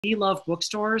We Love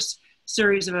Bookstores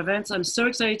series of events. I'm so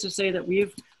excited to say that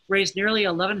we've raised nearly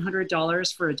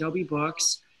 $1,100 for Adobe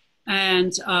Books,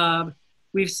 and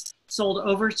we've sold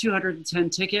over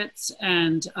 210 tickets.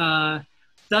 And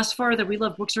thus far, the We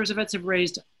Love Bookstores events have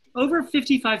raised over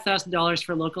 $55,000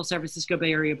 for local San Francisco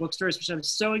Bay Area bookstores, which I'm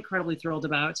so incredibly thrilled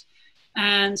about.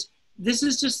 And this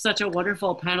is just such a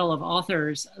wonderful panel of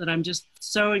authors that I'm just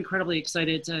so incredibly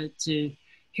excited to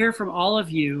hear from all of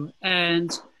you.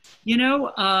 And, you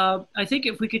know, I think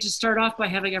if we could just start off by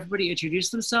having everybody introduce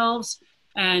themselves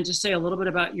and just say a little bit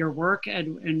about your work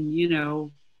and you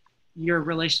know, your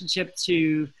relationship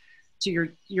to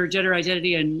your gender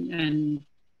identity and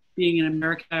being in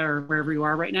America or wherever you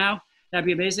are right now. That'd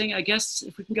be amazing. I guess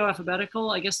if we can go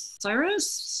alphabetical, I guess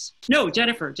Cyrus? No,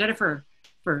 Jennifer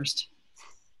first.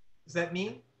 Is that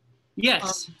me?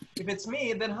 Yes. If it's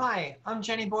me, then hi, I'm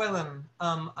Jenny Boylan.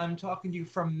 I'm talking to you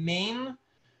from Maine.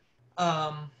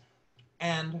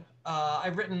 And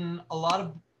I've written a lot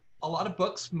of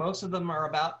books. Most of them are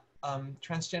about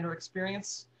transgender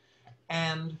experience.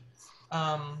 And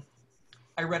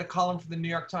I read a column for the New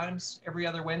York Times every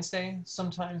other Wednesday.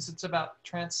 Sometimes it's about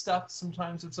trans stuff.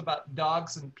 Sometimes it's about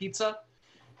dogs and pizza.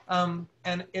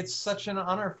 And it's such an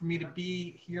honor for me to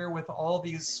be here with all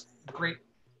these great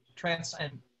trans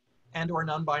and or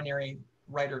non-binary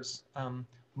writers,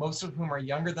 most of whom are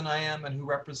younger than I am and who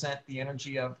represent the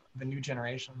energy of the new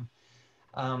generation.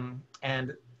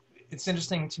 And it's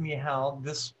interesting to me how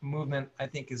this movement, I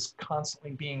think, is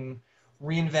constantly being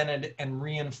reinvented and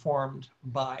reinformed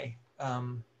by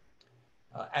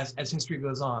as history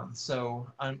goes on. So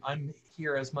I'm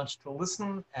here as much to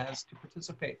listen as to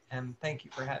participate, and thank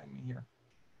you for having me here.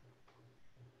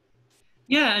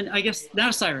 Yeah, and I guess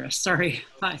now Cyrus, sorry,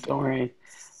 hi. Don't worry.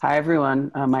 Hi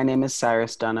everyone, my name is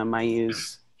Cyrus Dunham. I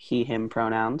use he, him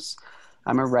pronouns.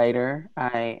 I'm a writer.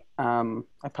 I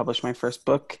published my first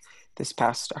book this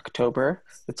past October.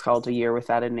 It's called A Year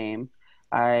Without a Name.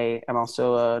 I am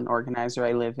also an organizer.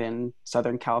 I live in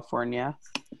Southern California,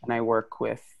 and I work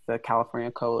with the California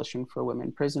Coalition for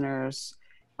Women Prisoners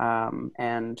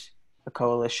and a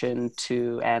coalition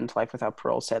to end life without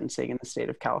parole sentencing in the state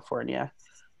of California.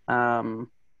 I'm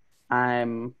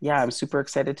super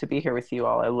excited to be here with you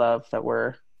all. I love that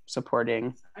we're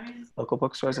supporting local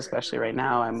bookstores, especially right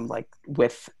now.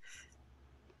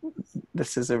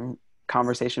 This is a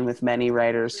conversation with many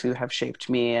writers who have shaped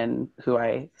me and who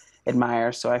I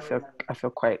admire. So I feel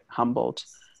quite humbled.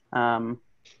 And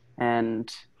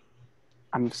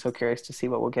I'm so curious to see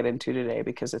what we'll get into today,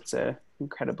 because it's a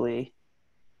incredibly,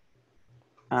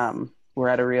 we're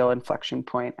at a real inflection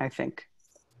point, I think,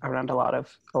 around a lot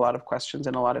of questions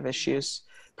and a lot of issues,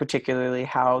 particularly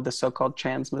how the so-called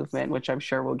trans movement, which I'm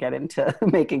sure we'll get into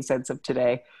making sense of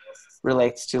today,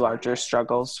 relates to larger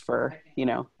struggles for, you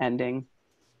know, ending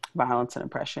violence and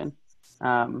oppression.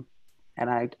 And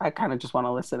I kind of just want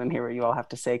to listen and hear what you all have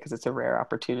to say, because it's a rare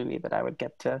opportunity that I would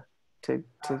get to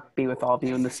be with all of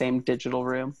you in the same digital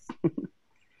room.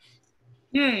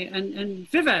 Yay, and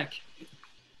Vivek.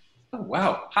 Oh,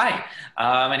 wow. Hi,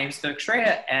 my name is Vivek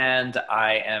Shraya, and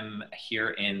I am here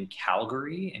in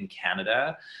Calgary in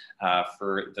Canada.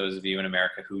 For those of you in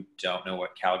America who don't know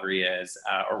what Calgary is,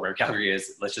 or where Calgary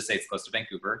is, let's just say it's close to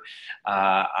Vancouver.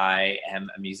 I am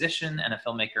a musician and a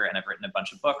filmmaker, and I've written a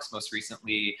bunch of books. Most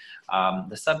recently,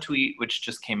 The Subtweet, which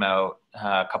just came out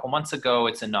a couple months ago.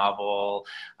 It's a novel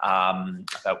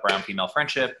about brown female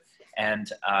friendship. And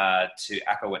to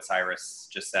echo what Cyrus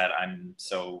just said, I'm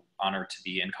so honored to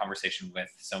be in conversation with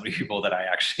so many people that I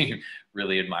actually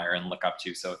really admire and look up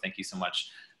to. So thank you so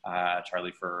much,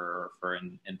 Charlie, for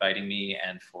inviting me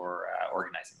and for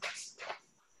organizing this.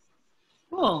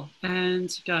 Cool.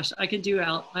 And gosh, I can do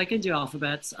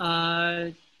alphabets.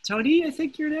 Toni, I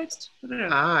think you're next. I don't know.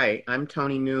 Hi, I'm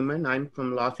Toni Newman. I'm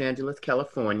from Los Angeles,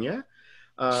 California.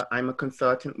 I'm a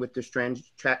consultant with the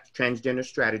Transgender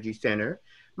Strategy Center.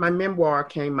 My memoir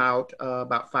came out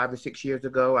about 5 or 6 years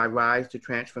ago. I Rise to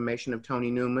Transformation of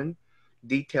Toni Newman,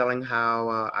 detailing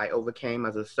how I overcame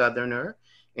as a Southerner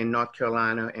in North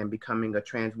Carolina and becoming a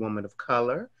trans woman of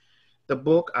color. The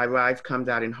book, I Rise, comes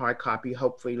out in hard copy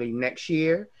hopefully next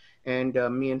year. And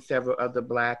me and several other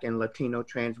Black and Latino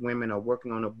trans women are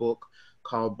working on a book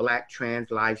called Black Trans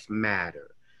Lives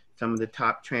Matter. Some of the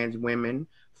top trans women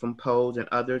from Pose and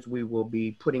others we will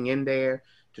be putting in there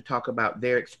to talk about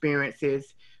their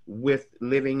experiences with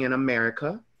living in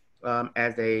America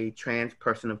as a trans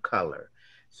person of color.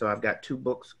 So I've got 2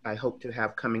 books I hope to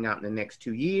have coming out in the next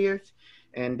 2 years.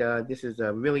 And this is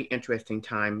a really interesting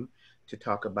time to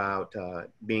talk about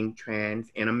being trans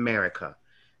in America,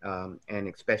 and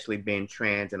especially being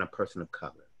trans and a person of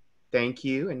color. Thank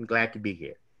you, and glad to be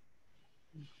here.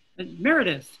 And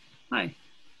Meredith, hi.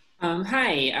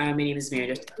 Hi, my name is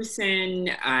Meredith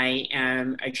Talusan. I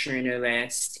am a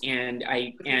journalist and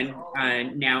I am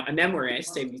now a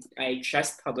memoirist. I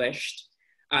just published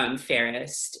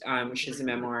Fairest, which is a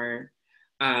memoir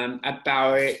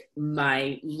about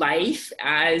my life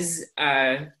as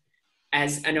an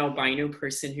albino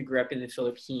person who grew up in the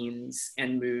Philippines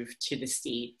and moved to the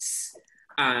States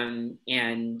and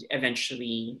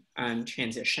eventually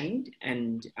transitioned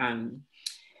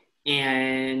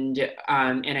and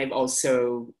I've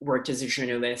also worked as a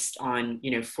journalist on,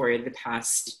 for the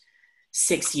past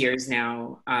 6 years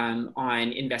now,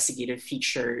 on investigative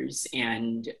features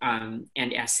and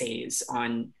essays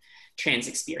on trans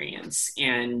experience.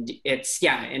 And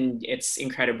it's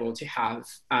incredible to have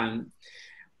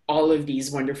all of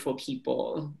these wonderful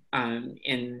people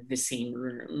in the same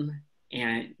room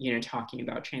and, talking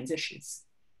about trans issues.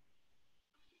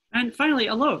 And finally,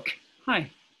 Alok, hi.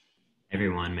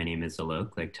 Everyone, my name is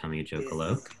Alok, like Tell Me a Joke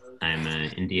Alok. I'm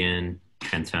an Indian,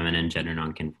 trans feminine, gender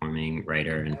nonconforming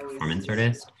writer and performance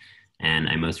artist. And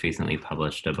I most recently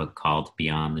published a book called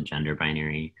Beyond the Gender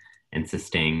Binary,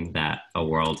 insisting that a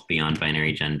world beyond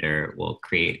binary gender will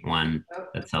create one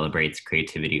that celebrates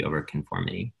creativity over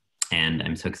conformity. And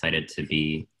I'm so excited to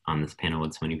be on this panel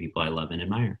with so many people I love and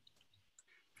admire.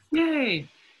 Yay.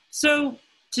 So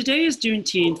today is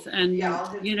Juneteenth, and,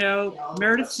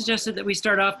 Meredith suggested that we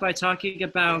start off by talking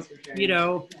about,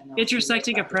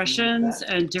 intersecting oppressions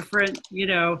and different,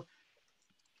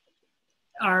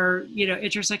 our,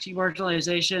 intersecting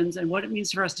marginalizations and what it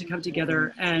means for us to come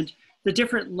together and the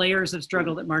different layers of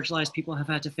struggle that marginalized people have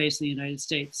had to face in the United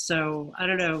States. So I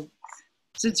don't know,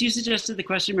 since you suggested the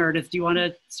question, Meredith, do you want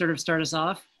to sort of start us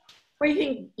off? Well, I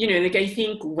think, I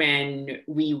think when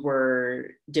we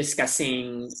were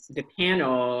discussing the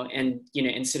panel and,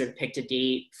 and sort of picked a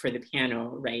date for the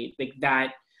panel, right? Like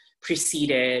that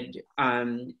preceded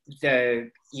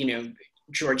the,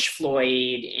 George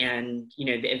Floyd and,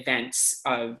 the events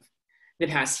of the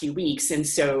past few weeks. And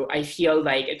so I feel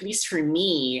like, at least for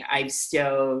me, I've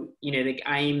still,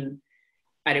 I'm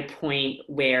at a point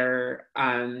where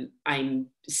I'm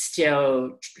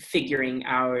still figuring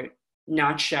out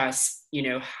not just,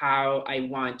 how I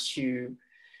want to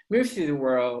move through the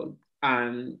world,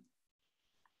 in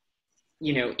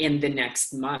the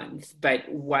next month, but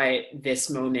what this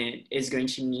moment is going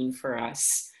to mean for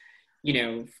us,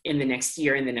 in the next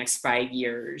year, in the next 5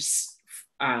 years,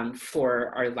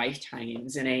 for our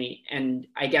lifetimes. And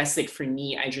I guess like for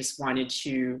me, I just wanted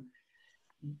to,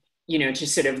 to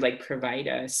sort of like provide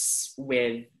us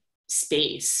with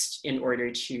space in order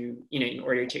to,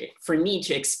 for me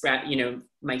to express,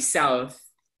 myself,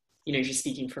 just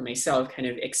speaking for myself, kind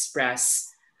of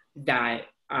express that,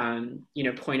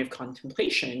 point of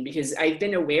contemplation, because I've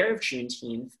been aware of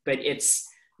Juneteenth, but it's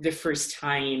the first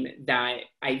time that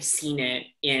I've seen it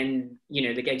in,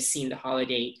 I've seen the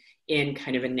holiday in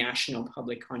kind of a national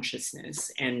public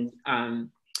consciousness. And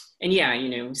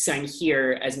yeah, so I'm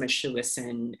here as much to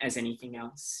listen as anything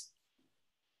else.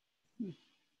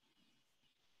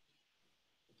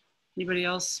 Anybody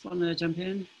else want to jump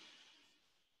in?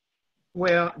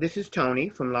 Well, this is Toni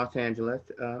from Los Angeles.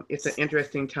 It's an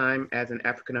interesting time as an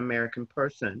African-American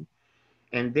person,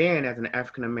 and then as an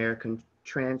African-American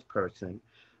trans person.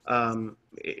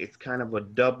 It's kind of a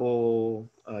double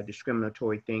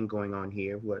discriminatory thing going on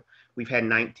here. We've had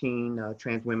 19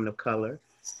 trans women of color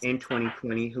in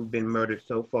 2020 who've been murdered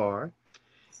so far.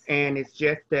 And it's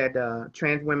just that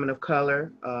trans women of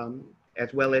color,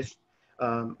 as well as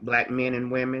Black men and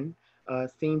women,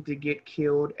 seem to get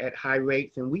killed at high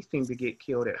rates, and we seem to get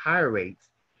killed at higher rates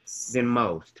than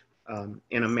most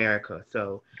in America.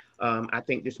 So I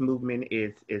think this movement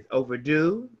is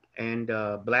overdue, and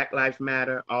Black Lives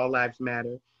Matter, All Lives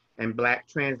Matter, and Black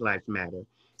Trans Lives Matter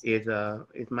is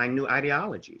my new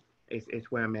ideology.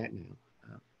 It's where I'm at now.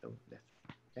 So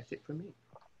that's it for me.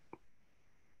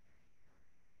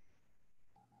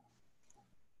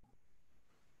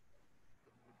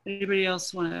 Anybody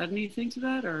else want to add anything to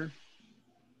that, or?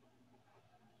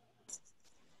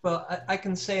 Well, I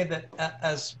can say that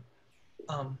as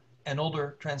an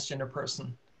older transgender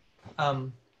person,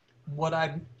 what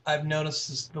I've noticed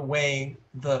is the way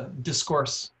the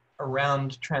discourse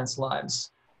around trans lives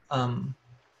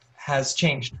has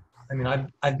changed. I mean,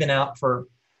 I've been out for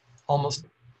almost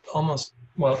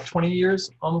 20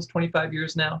 years, almost 25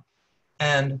 years now,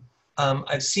 and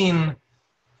I've seen,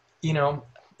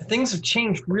 things have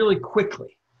changed really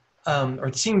quickly, or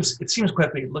it seems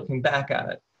quickly looking back at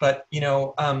it. But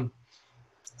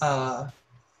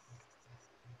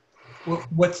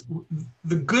what's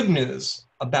the good news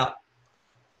about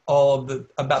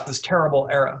about this terrible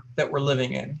era that we're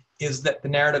living in is that the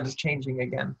narrative is changing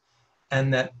again,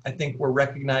 and that I think we're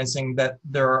recognizing that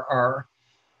there are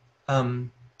a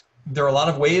lot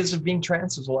of ways of being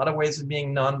trans. There's a lot of ways of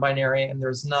being non-binary, and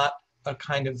there's not a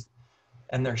kind of,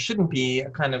 and there shouldn't be a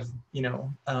kind of,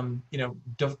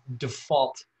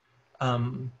 default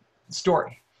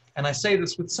story. And I say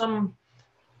this with some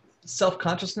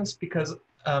self-consciousness because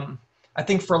I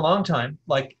think for a long time,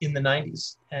 like in the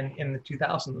 90s and in the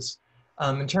 2000s,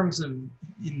 in terms of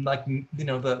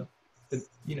the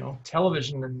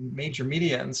television and major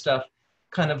media and stuff,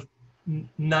 kind of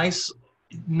nice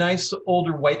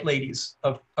older white ladies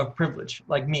of privilege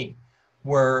like me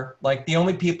were like the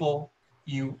only people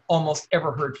you almost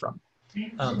ever heard from.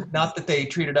 Not that they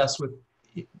treated us with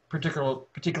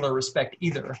particular respect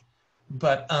either,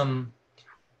 but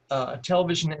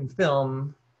television and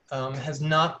film has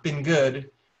not been good.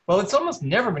 Well, it's almost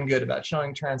never been good about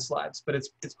showing trans lives, but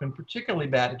it's been particularly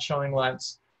bad at showing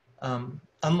lives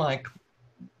unlike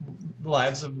the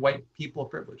lives of white people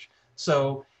of privilege.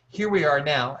 So here we are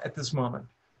now at this moment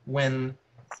when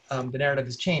the narrative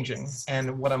is changing,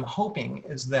 and what I'm hoping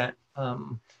is that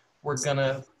we're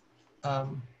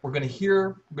gonna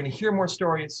hear more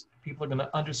stories. People are gonna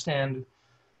understand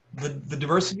the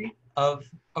diversity of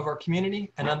our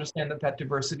community and understand that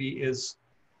diversity is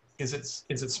its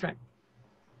strength.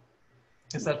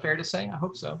 Is that fair to say? I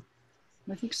hope so.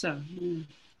 I think so. Mm.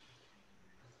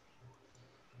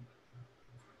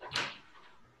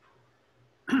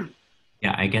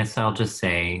 Yeah, I guess I'll just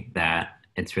say that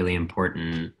it's really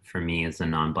important for me as a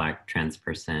non-Black trans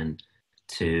person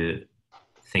to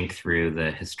think through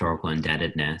the historical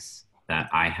indebtedness that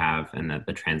I have and that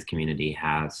the trans community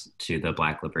has to the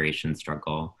Black liberation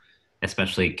struggle,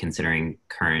 especially considering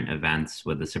current events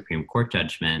with the Supreme Court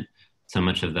judgment. So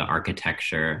much of the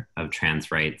architecture of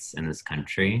trans rights in this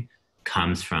country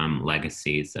comes from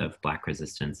legacies of Black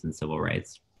resistance and civil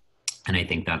rights. And I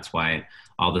think that's why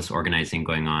all this organizing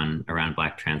going on around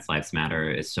Black Trans Lives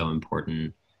Matter is so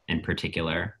important, in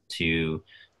particular, to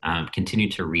continue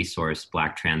to resource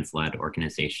Black trans-led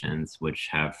organizations, which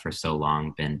have for so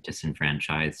long been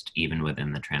disenfranchised, even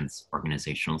within the trans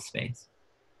organizational space.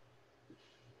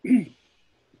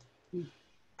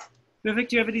 Vivek,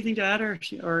 do you have anything to add, or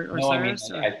no,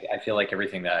 Cyrus? I mean, I feel like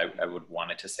everything that I would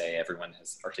wanted to say, everyone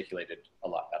has articulated a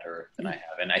lot better than I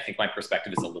have. And I think my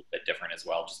perspective is a little bit different as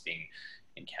well, just being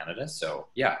in Canada. So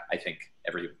yeah, I think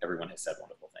everyone has said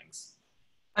wonderful things.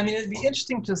 I mean, it'd be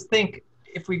interesting to think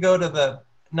if we go to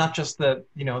not just the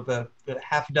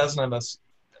half dozen of us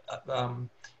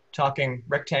talking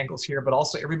rectangles here, but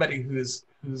also everybody who's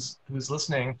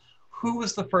listening, who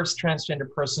was the first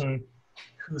transgender person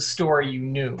whose story you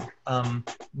knew?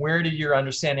 Where did your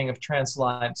understanding of trans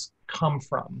lives come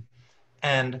from?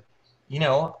 And,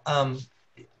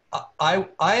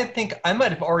 I think I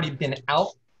might have already been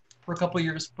out for a couple of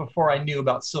years before I knew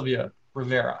about Sylvia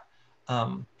Rivera.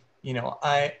 I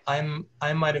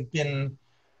might have been,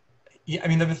 I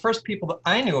mean, the first people that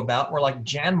I knew about were like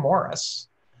Jan Morris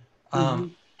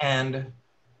and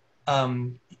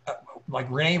like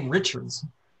Renee Richards,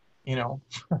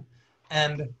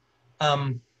 and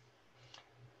I'm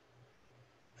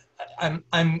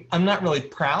not really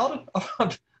proud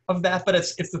of that, but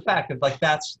it's the fact that like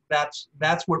that's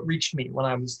what reached me when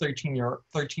I was 13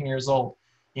 years old,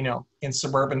 in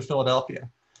suburban Philadelphia,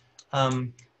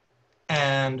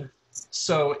 and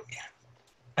so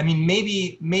I mean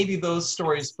maybe those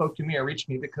stories spoke to me or reached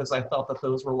me because I felt that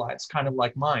those were lives kind of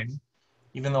like mine,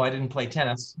 even though I didn't play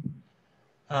tennis,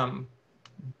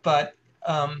 but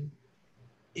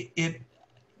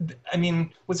I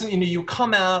mean, you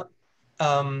come out,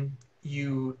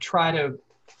 you try to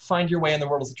find your way in the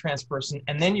world as a trans person,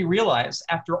 and then you realize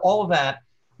after all of that,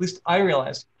 at least I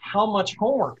realized how much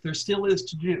homework there still is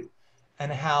to do,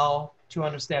 and how to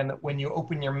understand that when you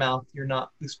open your mouth, you're not,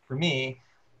 at least for me,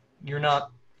 you're not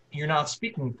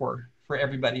speaking for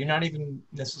everybody. You're not even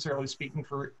necessarily speaking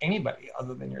for anybody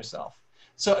other than yourself.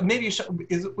 So maybe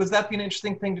was that be an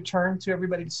interesting thing to turn to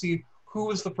everybody to see who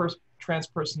was the first trans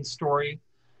person's story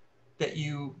that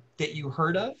you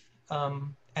heard of,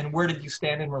 and where did you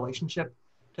stand in relationship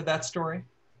to that story?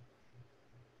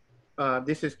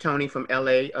 This is Toni from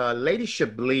LA. Lady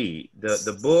Chablis,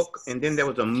 the book, and then there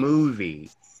was a movie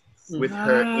with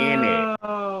her in it.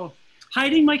 Oh,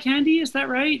 Hiding My Candy, is that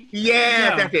right?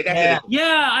 Yeah, that's it.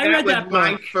 Yeah, I read that book.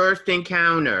 That was my first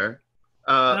encounter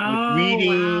with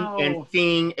reading and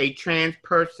seeing a trans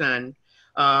person.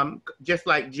 Just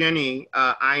like Jenny,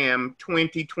 I am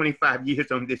 25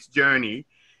 years on this journey.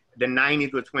 The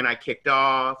 90s was when I kicked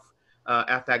off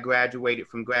after I graduated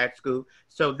from grad school.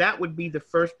 So that would be the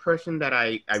first person that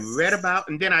I read about.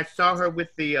 And then I saw her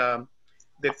with the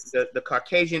the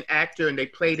Caucasian actor, and they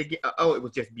played again. Oh, it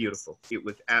was just beautiful. It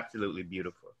was absolutely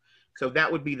beautiful. So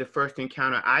that would be the first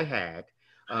encounter I had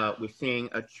with seeing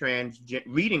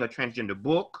reading a transgender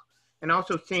book, and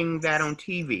also seeing that on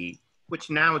TV, which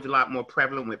now is a lot more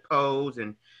prevalent with Pose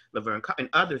and Laverne and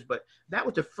others. But that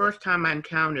was the first time I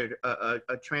encountered a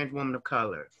trans woman of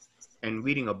color and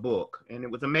reading a book, and it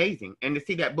was amazing. And to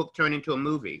see that book turn into a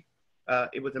movie,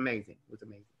 it was amazing. It was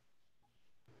amazing.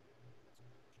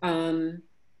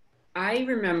 I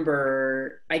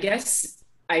remember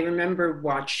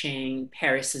watching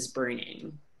Paris is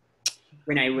Burning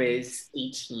when I was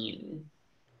 18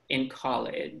 in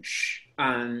college.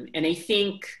 And I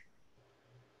think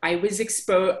I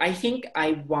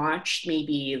watched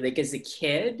maybe like as a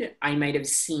kid, I might have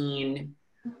seen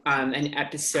an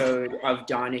episode of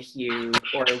Donahue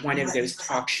or one of those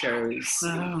talk shows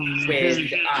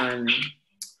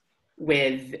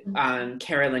with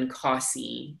Carolyn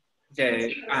Cossie,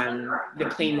 the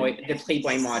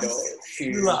Playboy model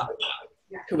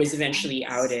who was eventually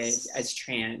outed as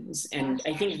trans. And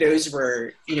I think those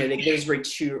were, those were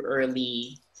two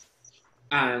early,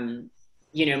 my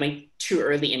two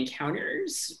early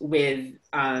encounters with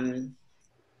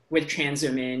trans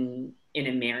women in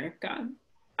America.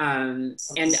 And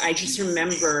I just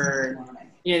remember,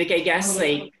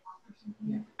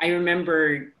 I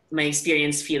remember my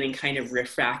experience feeling kind of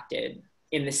refracted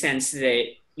in the sense that,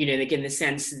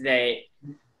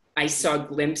 I saw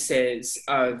glimpses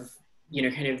of,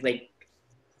 kind of like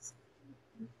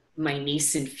my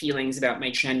nascent feelings about my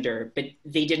gender, but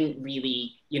they didn't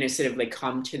really, sort of like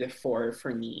come to the fore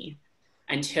for me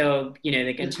until,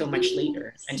 until much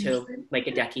later, until like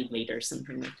a decade later,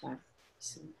 something like that.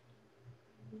 So.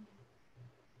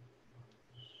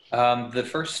 The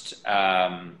first,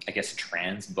 I guess,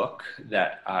 trans book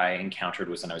that I encountered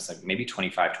was when I was like maybe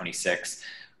 25, 26.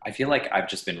 I feel like I've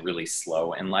just been really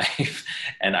slow in life.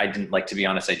 And I didn't, like, to be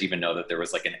honest, I didn't even know that there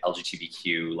was like an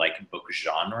LGBTQ like book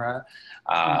genre.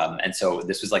 And so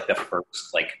this was like the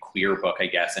first like queer book, I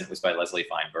guess. And it was by Leslie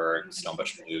Feinberg,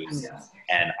 Stonebush Blues.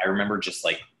 And I remember just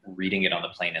like reading it on the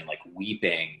plane and like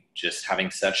weeping, just having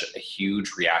such a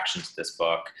huge reaction to this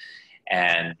book.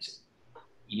 And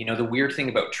the weird thing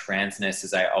about transness is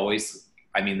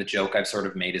the joke I've sort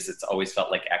of made is it's always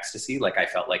felt like ecstasy. Like I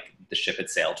felt like the ship had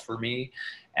sailed for me.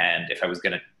 And if I was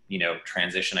going to,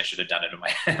 transition, I should have done it in my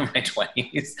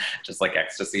 20s, just like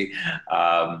ecstasy.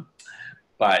 But,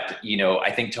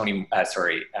 I think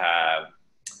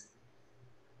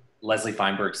Leslie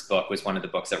Feinberg's book was one of the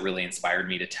books that really inspired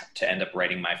me to end up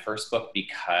writing my first book,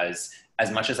 because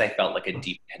as much as I felt like a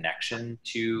deep connection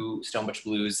to Stonebush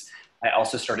Blues, I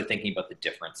also started thinking about the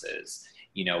differences,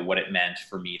 what it meant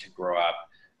for me to grow up,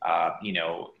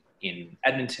 in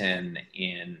Edmonton,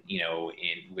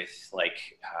 with like,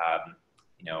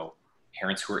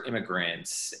 parents who were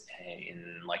immigrants,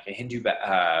 in like a Hindu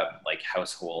like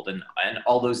household, and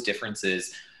all those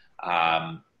differences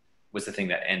was the thing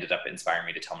that ended up inspiring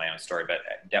me to tell my own story. But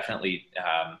definitely,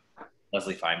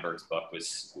 Leslie Feinberg's book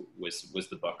was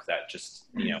the book that just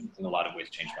in a lot of ways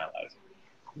changed my life.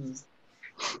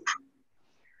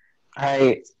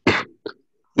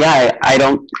 I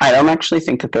don't actually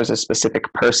think that there's a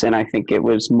specific person. I think it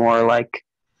was more like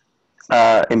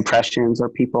impressions or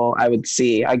people I would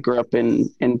see. I grew up in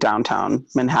downtown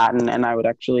Manhattan, and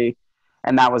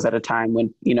and that was at a time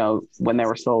when, when there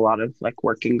were still a lot of like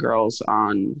working girls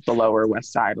on the Lower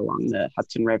West Side along the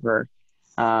Hudson River,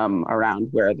 around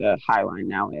where the High Line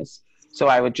now is. So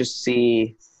I would just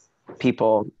see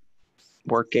people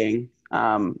working,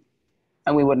 and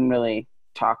we wouldn't really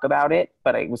talk about it,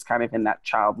 but it was kind of in that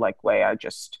childlike way. I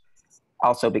just,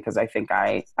 also because I think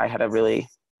I had a really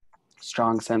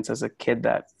strong sense as a kid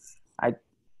that I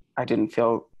didn't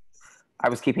feel I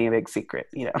was keeping a big secret,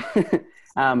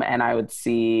 and I would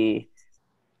see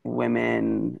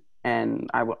women, and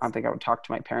I don't think I would talk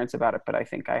to my parents about it, but I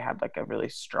think I had like a really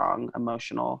strong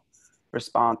emotional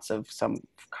response of some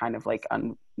kind of like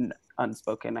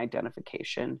unspoken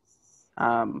identification,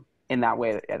 in that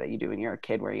way that you do when you're a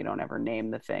kid, where you don't ever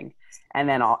name the thing. And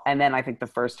then I think the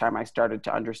first time I started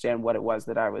to understand what it was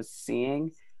that I was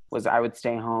seeing was I would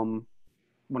stay home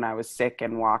when I was sick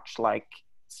and watch like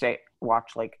the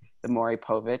Maury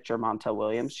Povich or Montel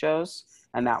Williams shows.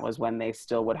 And that was when they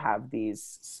still would have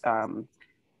these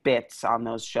bits on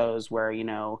those shows where,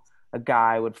 a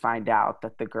guy would find out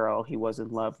that the girl he was in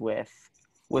love with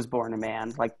was born a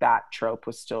man. Like that trope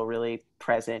was still really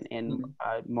present in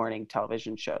morning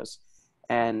television shows.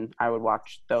 And I would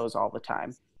watch those all the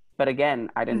time. But again,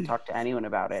 I didn't talk to anyone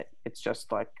about it. It's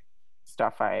just like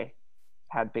stuff I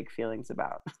had big feelings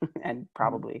about and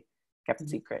probably kept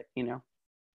secret,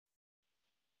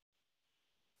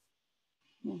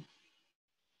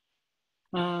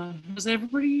 Has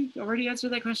everybody already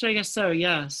answered that question? I guess so,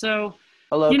 yeah. So,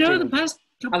 ALOK you know, didn't. the past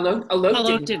Alok Alok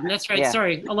didn't. didn't. That's right. Yeah.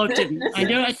 Sorry, Alok didn't. I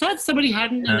know. I thought somebody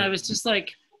hadn't, and I was just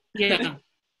like, yeah.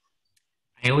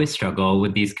 I always struggle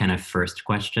with these kind of first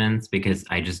questions because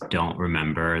I just don't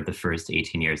remember the first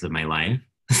 18 years of my life.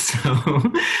 So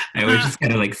I always just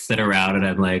kind of like sit around and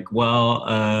I'm like, well,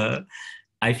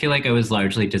 I feel like I was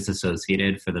largely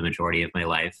disassociated for the majority of my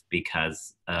life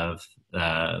because of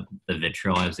the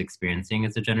vitriol I was experiencing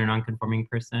as a gender nonconforming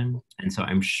person. And so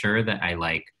I'm sure that I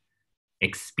like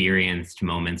experienced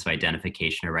moments of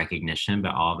identification or recognition,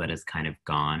 but all of that is kind of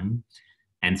gone.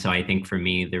 And so I think for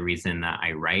me, the reason that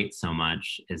I write so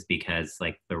much is because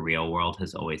like the real world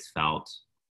has always felt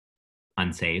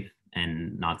unsafe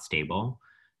and not stable.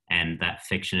 And that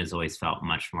fiction has always felt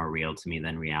much more real to me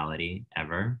than reality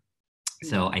ever.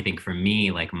 So I think for me,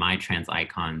 like my trans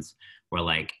icons were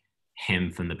like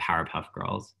him from the Powerpuff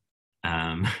Girls,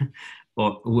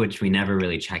 well, which we never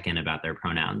really check in about their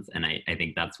pronouns. And I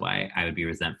think that's why I would be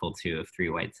resentful too if 3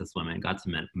 white cis women got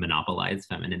to monopolize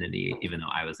femininity, even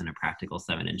though I was in a practical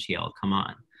 7-inch heel. Come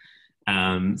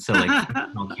on. So like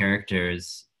fictional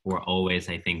characters were always,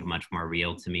 I think, much more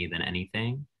real to me than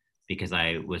anything, because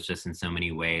I was just in so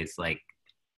many ways like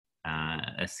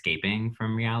escaping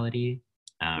from reality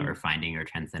or finding or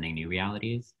transcending new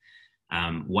realities.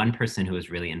 One person who was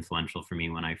really influential for me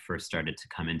when I first started to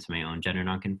come into my own gender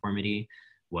nonconformity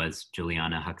was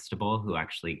Juliana Huxtable, who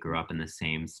actually grew up in the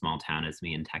same small town as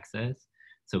me in Texas.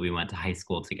 So we went to high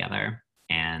school together,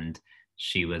 and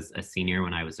she was a senior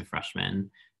when I was a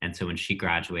freshman. And so when she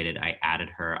graduated, I added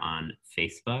her on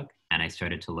Facebook and I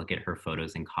started to look at her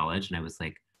photos in college, and I was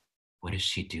like, what is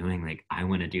she doing? Like, I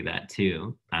want to do that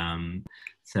too.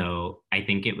 So I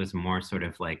think it was more sort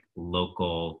of like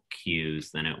local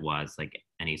cues than it was like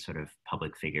any sort of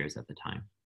public figures at the time.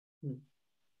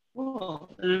 Well,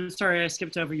 and I'm sorry I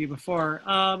skipped over you before.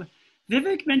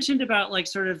 Vivek mentioned about like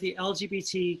sort of the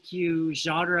LGBTQ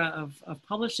genre of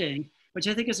publishing, which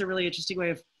I think is a really interesting way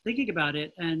of thinking about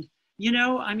it. And, you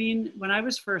know, I mean, when I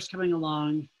was first coming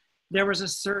along, there was a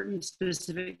certain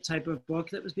specific type of book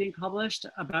that was being published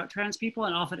about trans people,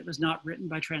 and often it was not written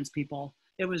by trans people.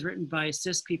 It was written by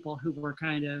cis people who were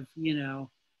kind of, you know,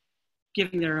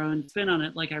 giving their own spin on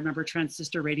it. Like I remember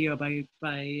Transistor Radio by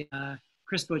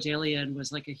Chris Bojalian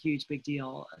was like a huge big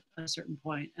deal at a certain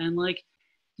point. And like,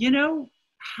 you know,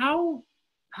 how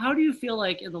do you feel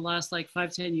like in the last like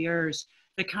 5-10 years,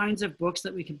 the kinds of books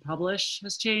that we can publish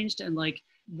has changed, and like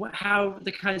how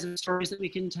the kinds of stories that we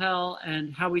can tell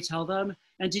and how we tell them?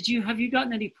 And have you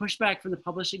gotten any pushback from the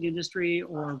publishing industry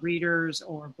or readers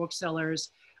or booksellers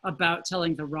about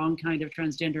telling the wrong kind of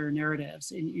transgender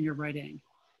narratives in your writing?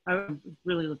 I'm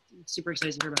really super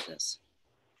excited to hear about this.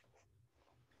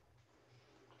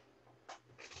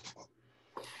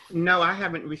 No, I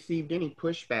haven't received any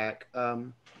pushback.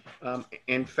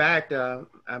 In fact,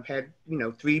 I've had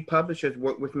 3 publishers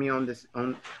work with me on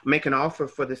make an offer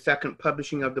for the second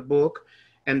publishing of the book,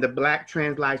 and the Black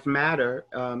Trans Lives Matter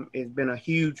has been a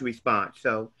huge response.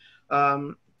 So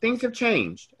things have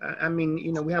changed. I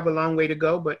mean, we have a long way to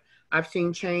go, but I've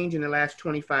seen change in the last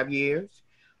 25 years,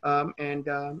 and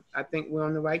I think we're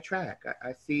on the right track.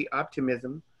 I see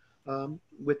optimism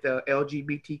with the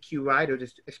LGBTQ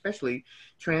writers, especially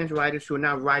trans writers who are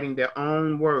now writing their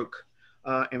own work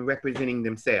and representing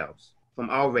themselves from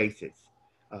all races.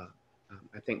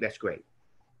 I think that's great.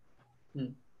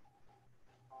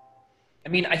 I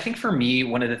mean, I think for me,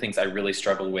 one of the things I really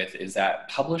struggle with is that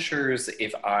publishers,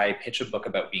 if I pitch a book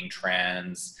about being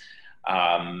trans,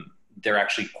 they're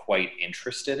actually quite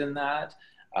interested in that.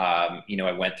 I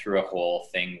went through a whole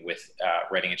thing with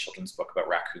writing a children's book about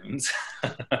raccoons.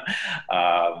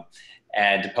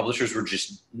 And publishers were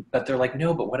but they're like,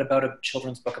 no, but what about a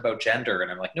children's book about gender? And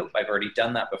I'm like, nope, I've already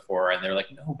done that before. And they're like,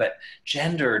 no, but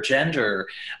gender.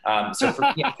 So for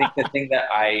me, I think the thing that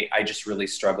I just really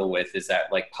struggle with is that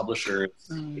like publishers,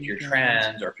 if you're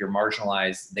trans or if you're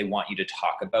marginalized, they want you to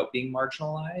talk about being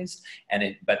marginalized,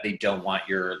 but they don't want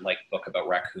your like book about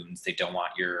raccoons. They don't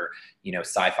want your,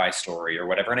 sci-fi story or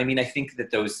whatever. And I mean, I think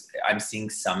that I'm seeing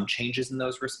some changes in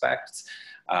those respects.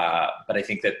 But I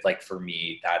think that like, for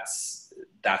me, that's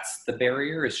the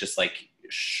barrier, is just like,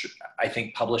 I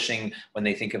think publishing, when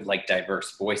they think of like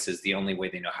diverse voices, the only way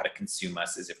they know how to consume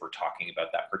us is if we're talking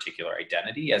about that particular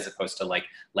identity, as opposed to like,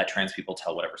 let trans people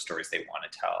tell whatever stories they want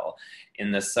to tell.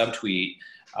 In the subtweet,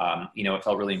 it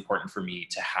felt really important for me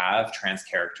to have trans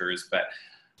characters, but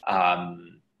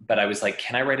but I was like,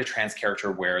 can I write a trans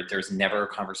character where there's never a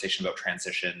conversation about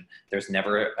transition? There's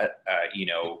never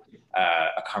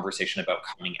a conversation about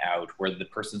coming out, where the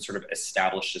person sort of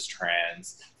established as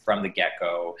trans from the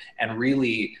get-go, and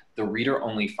really the reader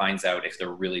only finds out if they're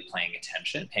really paying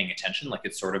attention. Like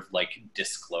it's sort of like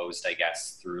disclosed, I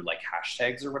guess, through like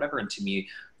hashtags or whatever. And to me,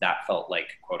 that felt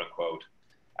like, quote unquote,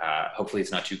 hopefully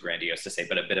it's not too grandiose to say,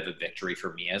 but a bit of a victory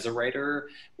for me as a writer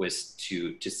was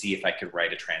to see if I could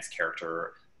write a trans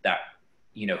character that,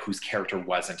 you know, whose character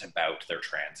wasn't about their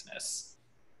transness.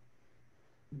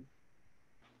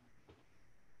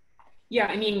 Yeah,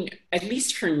 I mean, at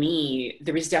least for me,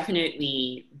 there was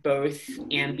definitely both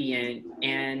ambient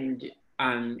and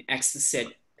explicit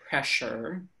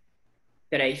pressure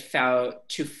that I felt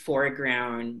to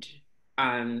foreground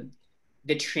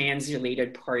the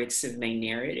trans-related parts of my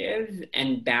narrative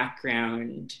and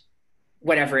background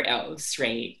whatever else,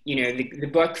 right? You know, the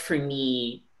book for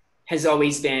me has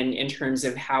always been, in terms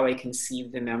of how I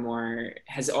conceive the memoir,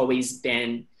 has always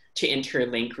been to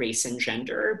interlink race and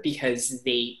gender, because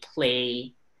they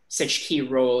play such key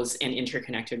roles and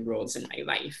interconnected roles in my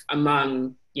life,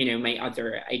 among, you know, my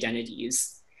other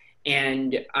identities.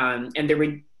 And there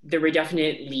were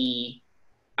definitely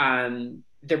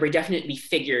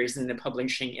figures in the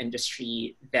publishing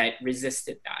industry that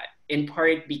resisted that, in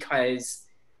part because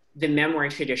the memoir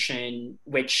tradition,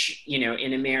 which, you know,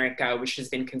 in America, which has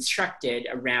been constructed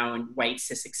around white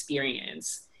cis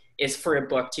experience, is for a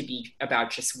book to be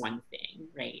about just one thing,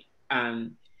 right?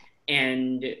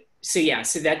 And so, yeah,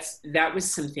 so that was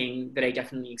something that I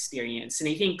definitely experienced. And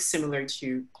I think, similar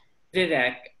to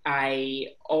Vivek,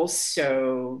 I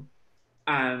also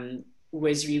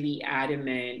was really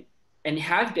adamant, and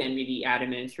have been really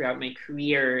adamant throughout my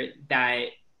career, that,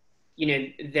 you know,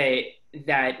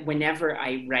 that whenever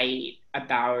I write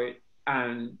about,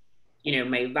 you know,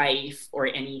 my life or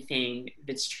anything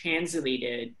that's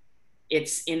translated,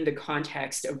 it's in the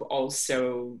context of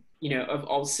also, you know, of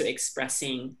also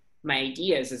expressing my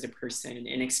ideas as a person,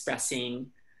 and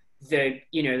expressing the,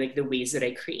 you know, like the ways that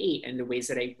I create and the ways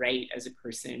that I write as a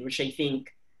person, which I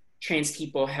think trans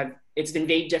people have, it's been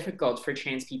very difficult for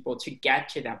trans people to get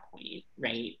to that point,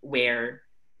 right? Where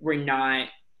we're not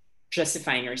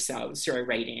justifying ourselves through our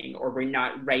writing, or we're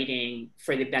not writing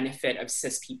for the benefit of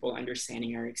cis people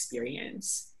understanding our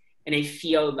experience. And I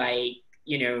feel like,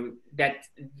 you know, that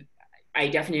I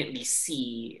definitely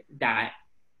see that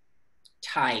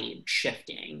tide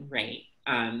shifting, right?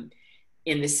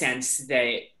 In the sense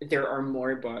that there are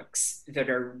more books that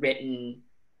are written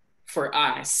for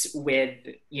us with,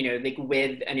 you know, like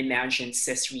with an imagined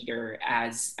cis reader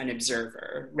as an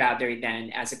observer, rather than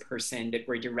as a person that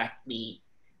we're directly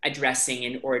addressing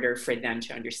in order for them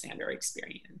to understand our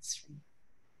experience.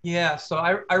 Yeah, so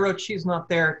I wrote She's Not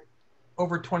There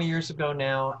over 20 years ago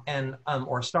now, and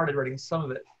or started writing some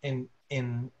of it in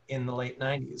the late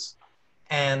 90s.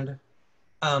 And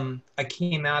I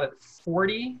came out at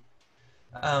 40.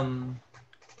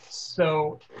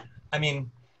 So, I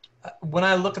mean, when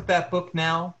I look at that book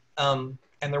now, and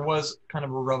there was kind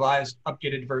of a revised,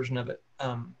 updated version of it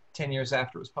 10 years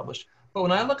after it was published. But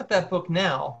when I look at that book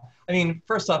now, I mean,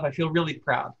 first off, I feel really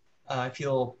proud. I'm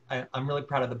really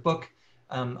proud of the book.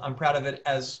 I'm proud of it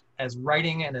as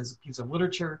writing and as a piece of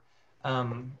literature.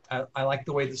 I like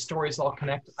the way the stories all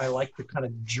connect. I like the kind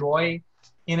of joy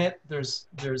in it. There's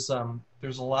a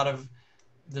lot of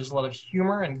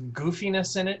humor and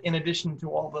goofiness in it, in addition to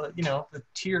all the, you know, the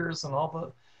tears and all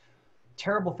the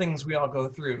terrible things we all go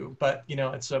through. But, you know,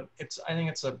 I think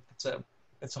it's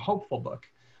a hopeful book.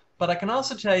 But I can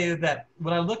also tell you that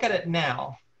when I look at it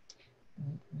now,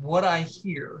 what I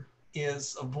hear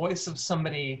is a voice of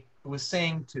somebody who was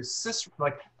saying to cis,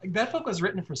 like that book was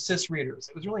written for cis readers.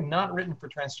 It was really not written for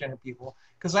transgender people,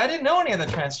 because I didn't know any of the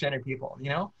transgender people, you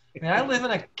know? I mean, I live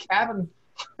in a cabin,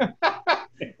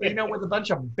 you know, with a bunch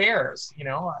of bears, you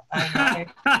know?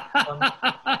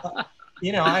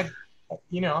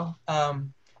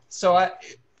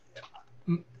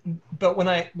 But when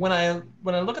I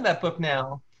look at that book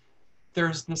now,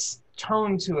 there's this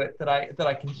tone to it that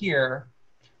I can hear,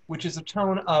 which is a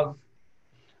tone of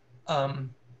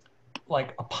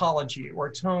like apology, or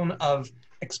a tone of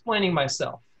explaining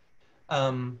myself,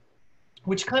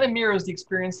 which kind of mirrors the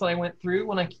experience that I went through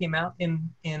when I came out in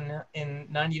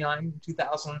 99,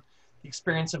 2000, the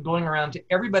experience of going around to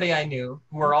everybody I knew,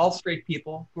 who are all straight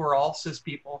people, who are all cis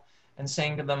people, and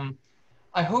saying to them,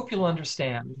 I hope you'll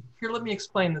understand. Here, let me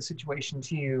explain the situation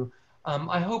to you.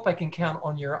 I hope I can count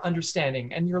on your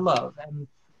understanding and your love.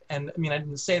 And I mean, I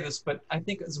didn't say this, but I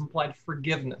think it's implied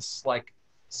forgiveness. Like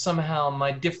somehow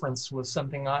my difference was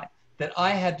something that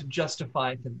I had to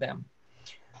justify to them.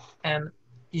 And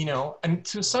you know, and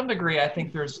to some degree, I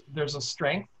think there's a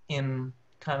strength in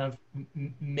kind of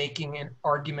making an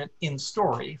argument in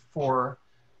story for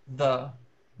the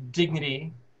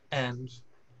dignity and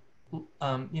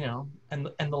you know, and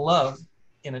the love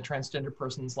in a transgender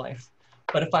person's life.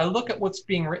 But if I look at what's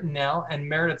being written now, and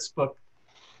Meredith's book,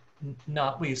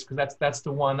 not least, because that's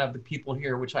the one of the people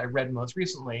here which I read most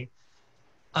recently.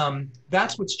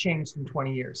 That's what's changed in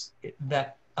 20 years.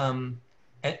 And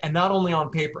not only on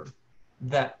paper.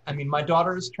 That, I mean, my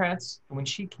daughter is trans, and when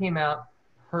she came out,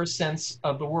 her sense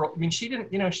of the world. I mean, she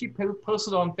didn't, you know, she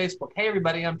posted on Facebook, "Hey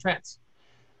everybody, I'm trans."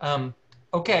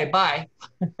 Okay, bye.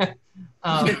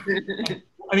 I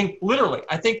mean, literally,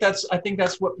 I think that's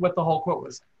what the whole quote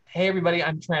was. "Hey everybody,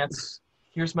 I'm trans.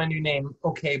 Here's my new name.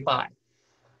 Okay, bye."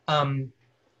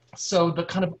 So the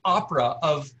kind of opera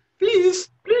of please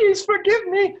forgive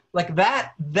me, like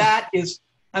that is,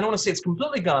 I don't want to say it's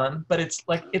completely gone, but it's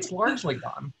like, it's largely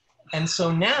gone. And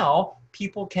so now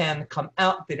people can come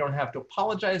out. They don't have to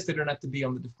apologize. They don't have to be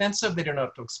on the defensive. They don't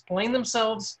have to explain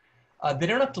themselves. They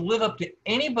don't have to live up to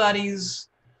anybody's,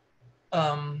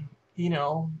 you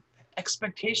know,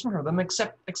 expectation for them,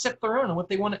 except their own and what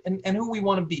they want to, and who we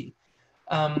want to be.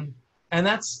 And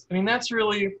that's, I mean, that's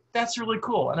really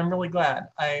cool. And I'm really glad.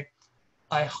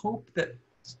 I hope that,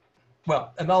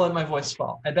 well, and I'll let my voice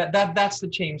fall. And that's the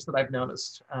change that I've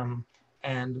noticed.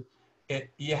 And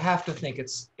you have to think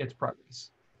it's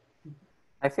progress.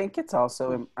 I think it's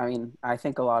also, I mean, I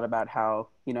think a lot about how,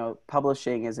 you know,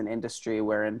 publishing is an industry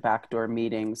where in backdoor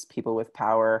meetings, people with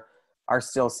power are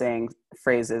still saying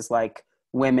phrases like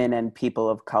women and people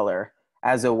of color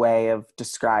as a way of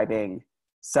describing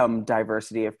some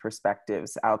diversity of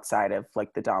perspectives outside of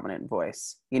like the dominant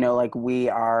voice. You know, like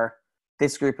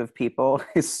this group of people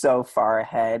is so far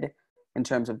ahead in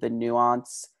terms of the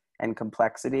nuance and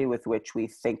complexity with which we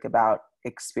think about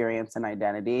experience and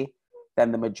identity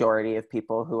than the majority of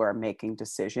people who are making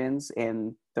decisions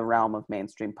in the realm of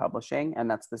mainstream publishing.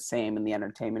 And that's the same in the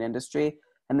entertainment industry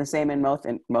and the same in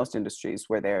most industries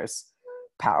where there's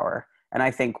power. And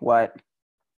I think what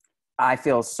I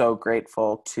feel so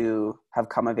grateful to have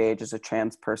come of age as a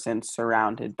trans person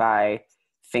surrounded by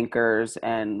thinkers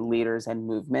and leaders and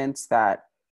movements that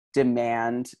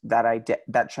demand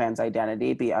that trans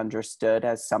identity be understood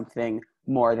as something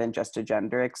more than just a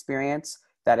gender experience,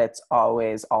 that it's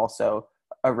always also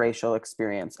a racial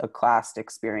experience, a class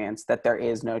experience, that there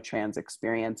is no trans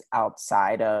experience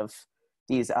outside of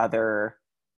these other,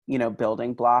 you know,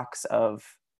 building blocks of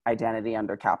identity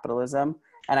under capitalism.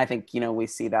 And I think, you know, we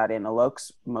see that in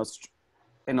ALOK's most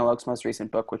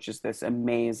recent book, which is this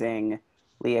amazingly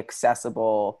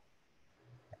accessible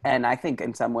and I think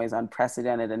in some ways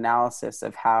unprecedented analysis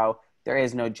of how there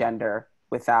is no gender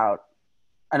without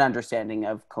an understanding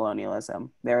of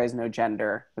colonialism. There is no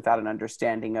gender without an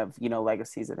understanding of, you know,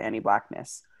 legacies of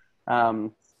anti-Blackness.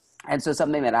 And so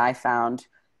something that I found,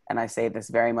 and I say this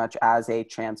very much as a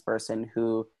trans person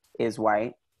who is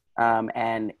white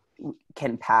and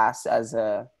can pass as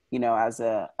a, you know, as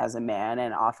a man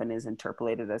and often is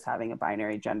interpolated as having a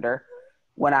binary gender.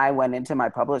 When I went into my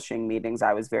publishing meetings,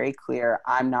 I was very clear,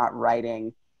 I'm not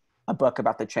writing a book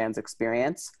about the trans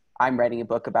experience. I'm writing a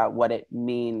book about what it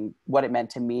meant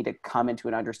to me to come into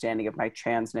an understanding of my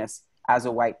transness as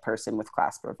a white person with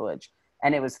class privilege.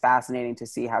 And it was fascinating to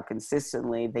see how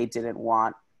consistently they didn't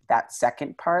want that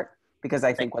second part, because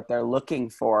I think what they're looking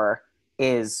for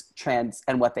is trans,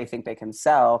 and what they think they can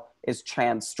sell is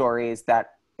trans stories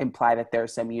that imply that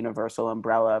there's some universal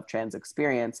umbrella of trans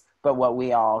experience. But what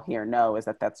we all here know is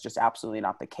that that's just absolutely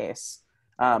not the case.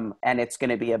 And it's going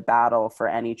to be a battle for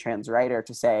any trans writer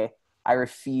to say, I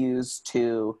refuse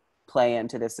to play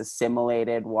into this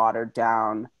assimilated, watered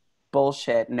down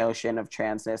bullshit notion of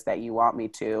transness that you want me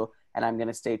to. And I'm going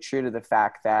to stay true to the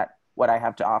fact that what I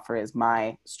have to offer is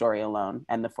my story alone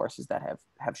and the forces that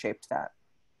have shaped that.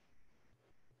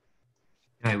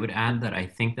 I would add that I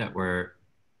think that we're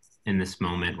in this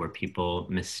moment where people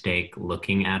mistake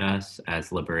looking at us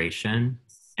as liberation,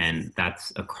 and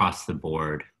that's across the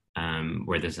board,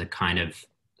 where there's a kind of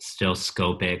still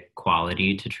scopic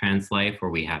quality to trans life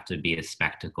where we have to be a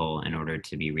spectacle in order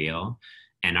to be real.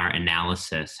 And our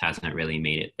analysis hasn't really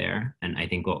made it there. And I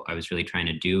think what I was really trying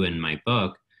to do in my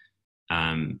book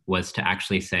was to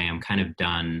actually say, I'm kind of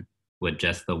done with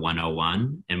just the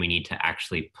 101, and we need to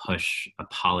actually push a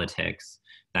politics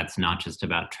that's not just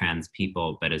about trans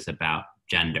people, but is about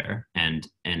gender and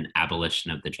an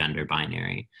abolition of the gender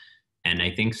binary. And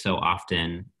I think so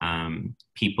often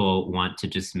people want to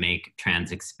just make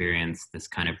trans experience this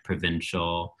kind of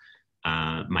provincial,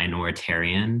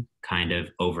 minoritarian kind of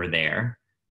over there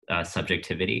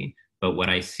subjectivity. But what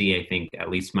I see, I think, at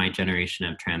least my generation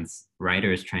of trans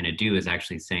writers trying to do is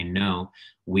actually saying, no,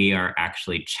 we are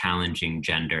actually challenging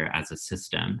gender as a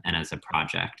system and as a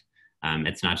project.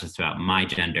 It's not just about my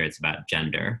gender, it's about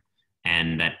gender,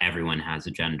 and that everyone has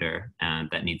a gender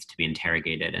that needs to be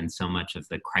interrogated. And so much of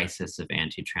the crisis of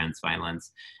anti-trans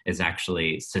violence is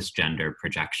actually cisgender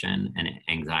projection and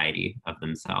anxiety of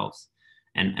themselves.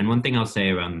 And one thing I'll say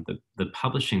around the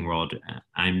publishing world,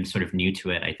 I'm sort of new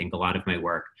to it. I think a lot of my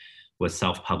work was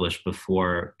self-published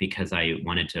before because I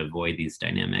wanted to avoid these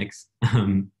dynamics.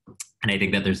 And I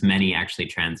think that there's many actually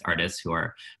trans artists who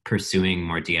are pursuing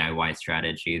more DIY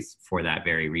strategies for that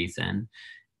very reason.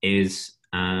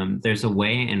 There's a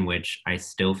way in which I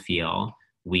still feel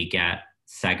we get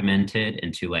segmented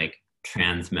into like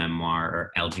trans memoir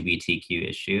or LGBTQ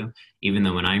issue, even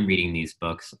though when I'm reading these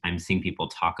books, I'm seeing people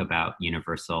talk about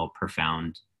universal,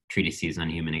 profound treatises on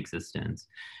human existence.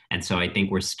 And so I think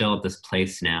we're still at this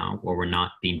place now where we're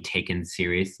not being taken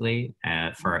seriously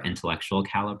for our intellectual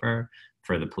caliber,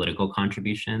 for the political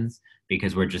contributions,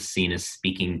 because we're just seen as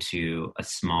speaking to a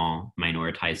small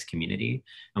minoritized community.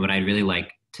 And what I'd really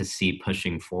like to see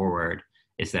pushing forward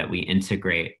is that we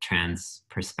integrate trans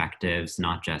perspectives,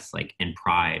 not just like in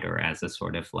Pride or as a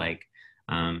sort of like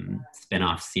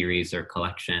spin-off series or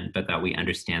collection, but that we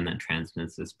understand that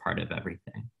transness is part of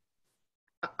everything.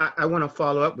 I want to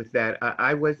follow up with that.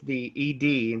 I was the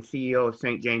ED and CEO of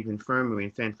St. James Infirmary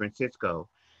in San Francisco.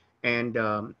 And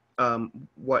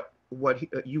what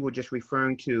you were just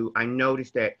referring to, I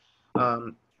noticed that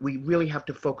we really have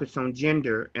to focus on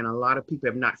gender, and a lot of people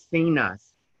have not seen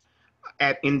us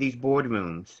in these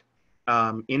boardrooms,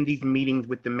 in these meetings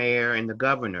with the mayor and the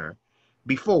governor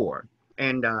before.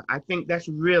 And I think that's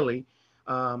really,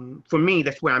 for me,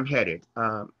 that's where I'm headed.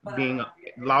 Being a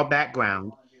law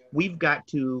background, we've got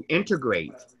to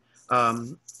integrate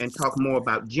and talk more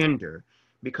about gender,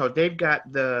 because they've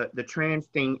got the trans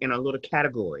thing in a little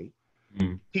category.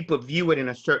 People view it in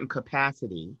a certain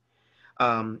capacity.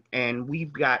 And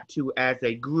we've got to, as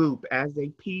a group, as a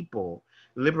people,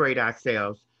 liberate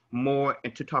ourselves more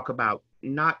and to talk about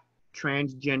not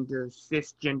transgender,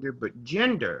 cisgender, but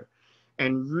gender,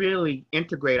 and really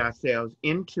integrate ourselves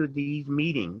into these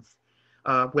meetings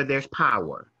where there's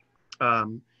power.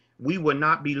 We will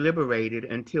not be liberated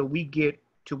until we get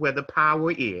to where the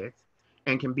power is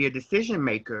and can be a decision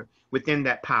maker within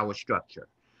that power structure.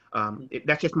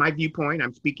 That's just my viewpoint.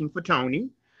 I'm speaking for Toni.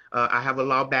 I have a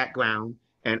law background,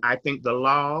 and I think the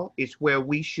law is where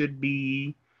we should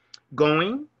be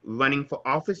going, running for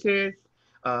offices,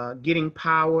 getting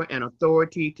power and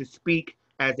authority to speak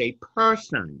as a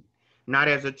person, not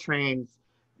as a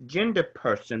transgender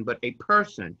person, but a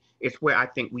person. It's where I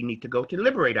think we need to go to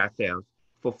liberate ourselves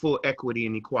for full equity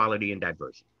and equality and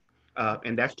diversity.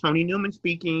 And that's Toni Newman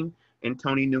speaking in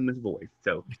Toni Newman's voice.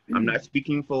 So I'm not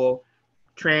speaking for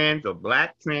trans or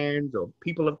Black trans or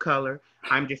people of color.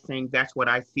 I'm just saying that's what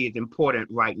I see as important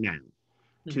right now,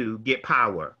 to get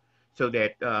power so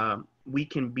that we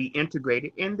can be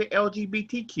integrated in the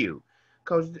LGBTQ,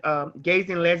 because gays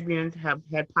and lesbians have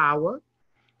had power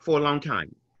for a long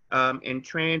time. And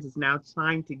trans is now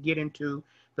trying to get into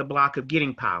the block of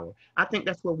getting power. I think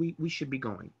that's where we should be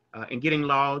going, and getting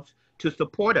laws to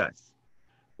support us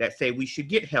that say we should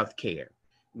get health care.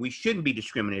 We shouldn't be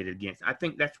discriminated against. I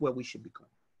think that's where we should be going.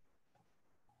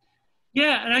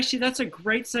 Yeah, and actually that's a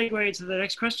great segue to the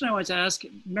next question I wanted to ask.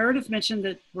 Meredith mentioned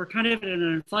that we're kind of at an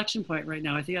inflection point right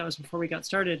now. I think that was before we got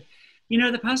started. You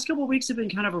know, the past couple of weeks have been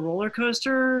kind of a roller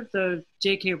coaster. The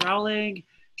J.K. Rowling,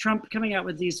 Trump coming out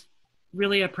with these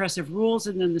really oppressive rules,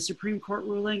 and then the Supreme Court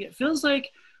ruling. It feels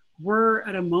like we're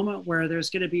at a moment where there's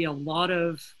going to be a lot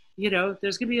of, you know,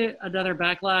 there's going to be another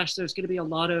backlash. There's going to be a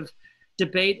lot of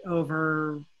debate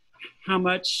over how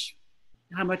much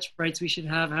rights we should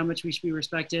have, how much we should be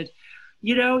respected.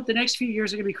 You know, the next few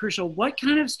years are going to be crucial. What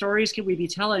kind of stories can we be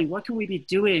telling? What can we be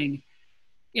doing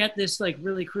at this like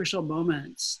really crucial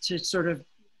moment to sort of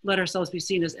let ourselves be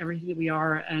seen as everything that we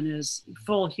are and as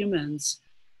full humans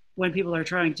when people are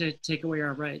trying to take away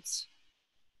our rights?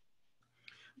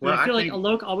 Well, I feel like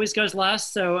Alok always goes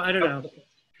last, so I don't know.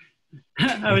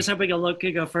 I was hoping Alok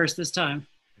could go first this time.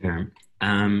 Yeah.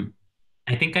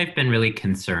 I think I've been really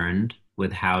concerned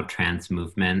with how trans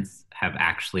movements have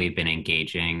actually been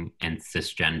engaging in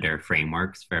cisgender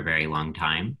frameworks for a very long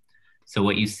time. So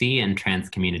what you see in trans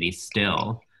communities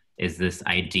still is this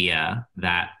idea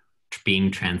that being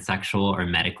transsexual or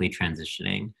medically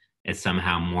transitioning is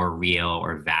somehow more real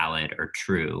or valid or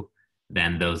true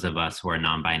than those of us who are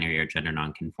non-binary or gender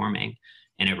non-conforming.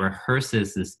 And it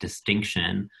rehearses this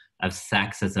distinction of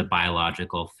sex as a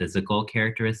biological, physical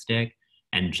characteristic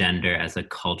and gender as a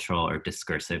cultural or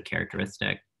discursive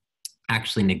characteristic.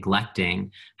 actually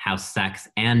neglecting how sex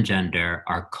and gender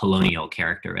are colonial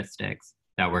characteristics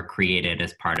that were created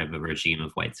as part of a regime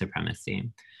of white supremacy.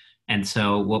 And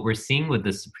so what we're seeing with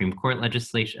the Supreme Court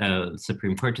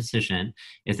Supreme Court decision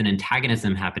is an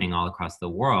antagonism happening all across the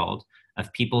world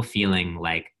of people feeling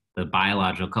like the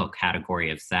biological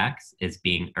category of sex is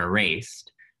being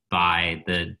erased by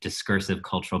the discursive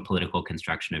cultural political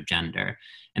construction of gender.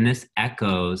 And this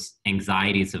echoes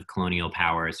anxieties of colonial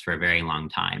powers for a very long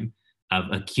time, of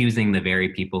accusing the very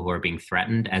people who are being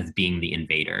threatened as being the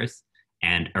invaders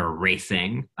and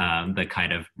erasing the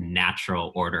kind of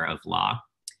natural order of law.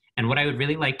 And what I would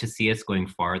really like to see us going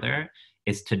farther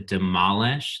is to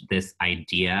demolish this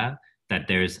idea that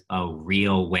there's a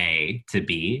real way to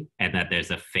be and that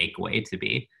there's a fake way to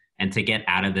be, and to get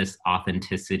out of this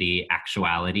authenticity,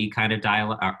 actuality kind of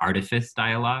dialogue, or artifice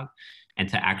dialogue, and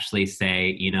to actually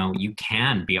say, you know, you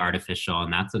can be artificial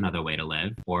and that's another way to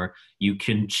live, or you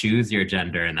can choose your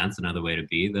gender and that's another way to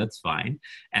be, that's fine.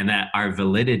 And that our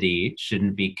validity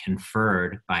shouldn't be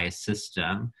conferred by a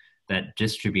system that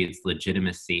distributes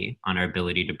legitimacy on our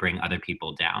ability to bring other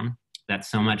people down.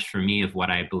 That's so much for me of what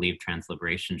I believe trans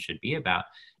liberation should be about,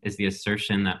 is the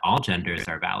assertion that all genders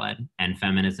are valid and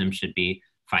feminism should be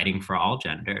fighting for all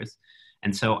genders.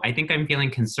 And so I think I'm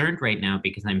feeling concerned right now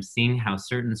because I'm seeing how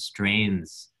certain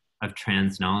strains of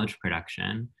trans knowledge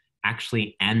production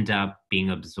actually end up being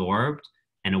absorbed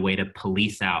in a way to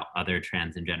police out other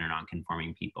trans and gender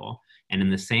nonconforming people. And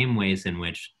in the same ways in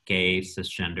which gay,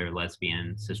 cisgender,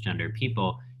 lesbian, cisgender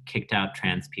people kicked out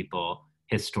trans people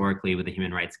historically with the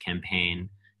Human Rights Campaign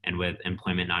and with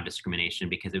employment non-discrimination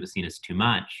because it was seen as too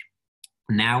much.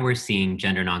 Now we're seeing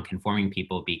gender nonconforming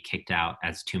people be kicked out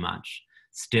as too much.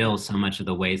 Still, so much of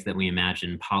the ways that we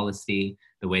imagine policy,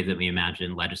 the ways that we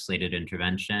imagine legislative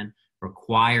intervention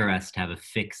require us to have a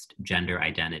fixed gender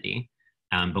identity.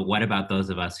 But what about those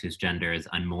of us whose gender is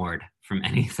unmoored from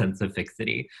any sense of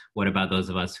fixity? What about those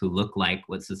of us who look like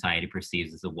what society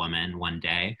perceives as a woman one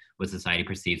day, what society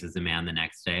perceives as a man the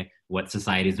next day, what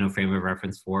society has no frame of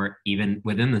reference for even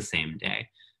within the same day?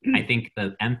 I think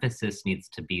the emphasis needs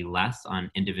to be less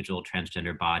on individual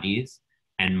transgender bodies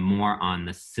and more on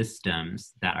the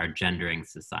systems that are gendering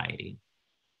society.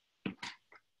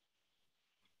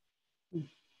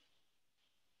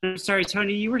 I'm sorry,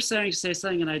 Toni, you were saying to say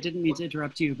something and I didn't mean to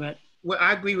interrupt you, but. Well,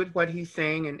 I agree with what he's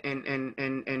saying,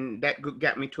 and that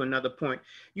got me to another point.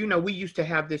 You know, we used to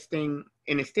have this thing,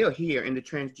 and it's still here in the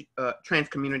trans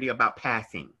community, about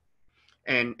passing.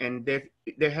 And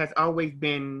there has always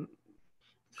been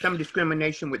some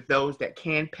discrimination with those that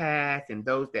can pass and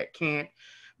those that can't.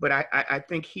 But I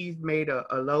think he's made a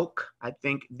ALOK. I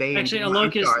think they. Actually,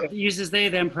 ALOK uses they,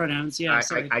 them pronouns. Yeah,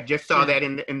 I just saw that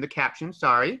in the caption,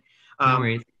 sorry. No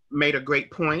worries. Made a great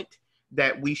point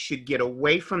that we should get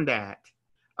away from that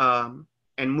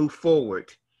and move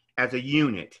forward as a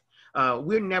unit.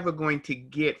 We're never going to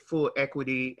get full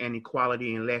equity and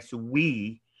equality unless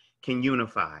we can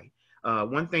unify.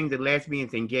 One thing the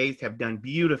lesbians and gays have done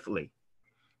beautifully,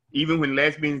 even when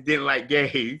lesbians didn't like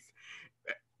gays,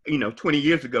 20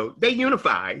 years ago, they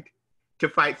unified to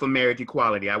fight for marriage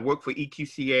equality. I worked for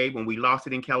EQCA when we lost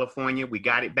it in California, we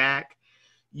got it back.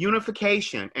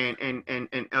 Unification, and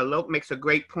ALOK makes a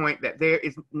great point that there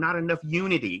is not enough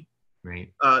unity. Right.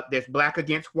 There's Black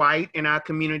against white in our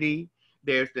community.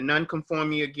 There's the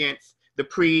non-conforming against the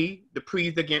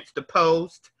pre's against the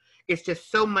post. It's just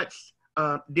so much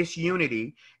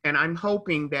disunity. And I'm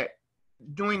hoping that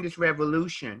during this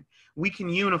revolution, we can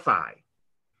unify.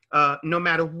 No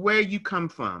matter where you come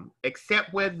from,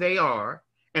 except where they are,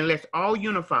 and let's all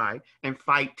unify and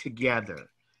fight together.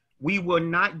 We will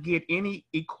not get any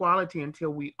equality until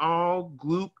we all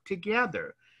group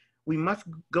together. We must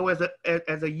go as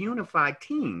a unified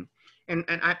team. And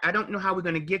I don't know how we're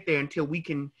going to get there until we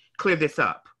can clear this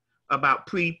up about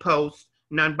pre, post,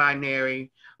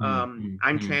 non-binary,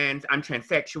 I'm trans, I'm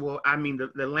transsexual. I mean,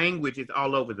 the language is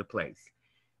all over the place.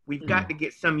 We've got to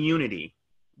get some unity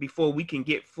before we can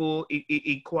get full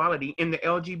equality in the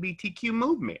LGBTQ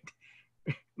movement,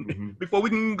 before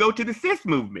we can go to the cis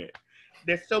movement.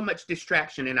 There's so much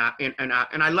distraction and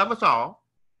I love us all,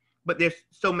 but there's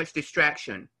so much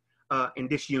distraction and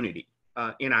disunity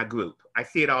in our group. I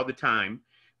see it all the time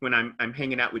when I'm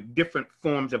hanging out with different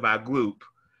forms of our group,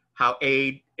 how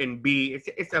A and B,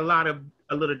 it's a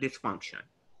little dysfunction.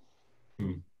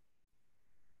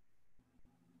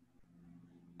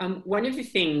 One of the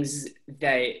things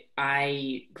that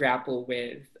I grapple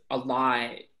with a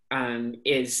lot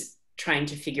is trying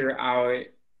to figure out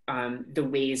the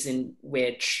ways in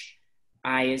which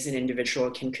I, as an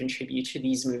individual, can contribute to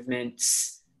these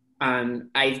movements.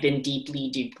 I've been deeply,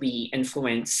 deeply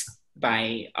influenced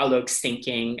by ALOK's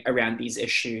thinking around these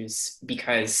issues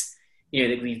because, you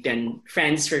know, that we've been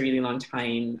friends for a really long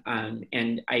time,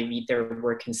 and I read their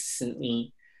work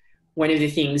consistently. One of the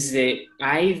things that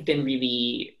I've been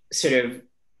really sort of,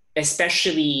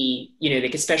 especially, you know,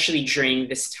 like especially during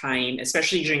this time,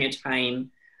 especially during a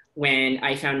time when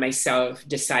I found myself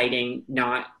deciding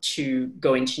not to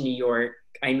go into New York.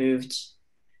 I moved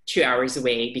 2 hours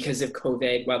away because of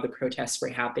COVID while the protests were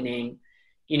happening.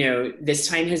 You know, this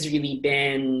time has really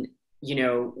been, you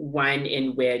know, one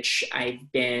in which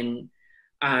I've been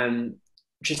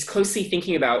just closely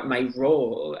thinking about my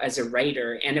role as a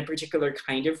writer, and a particular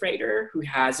kind of writer who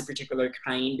has a particular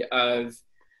kind of,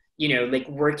 you know, like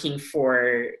working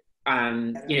for, you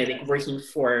know, like working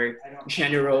for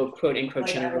general, quote unquote,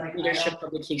 general leadership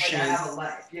publications. Like I have a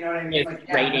life, you know what I mean? You know, Like,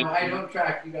 yeah, writing. no, I don't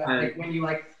track you guys, like when you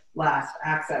like last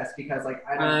access, because like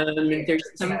I don't care, there's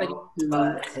somebody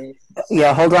who,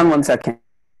 Yeah, hold on one second.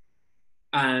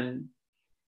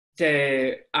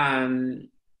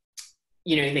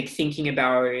 You know, like thinking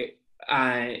about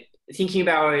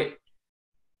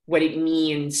what it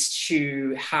means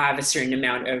to have a certain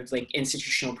amount of like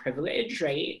institutional privilege,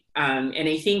 right? And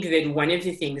I think that one of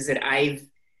the things that I've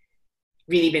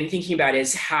really been thinking about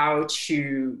is how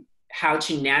to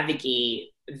navigate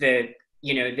the,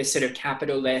 you know, this sort of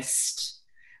capitalist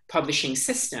publishing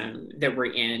system that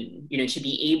we're in, you know, to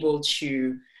be able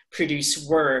to produce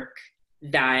work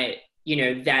that, you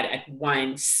know, that at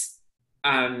once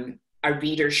a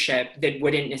readership that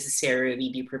wouldn't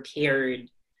necessarily be prepared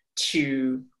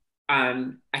to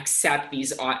accept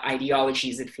these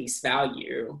ideologies at face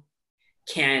value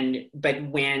can, but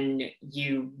when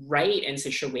you write in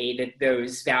such a way that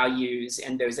those values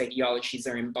and those ideologies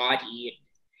are embodied,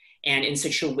 and in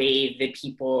such a way that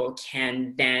people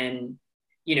can then,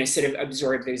 you know, sort of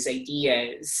absorb those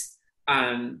ideas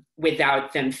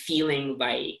without them feeling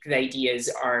like the ideas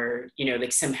are, you know,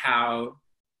 like somehow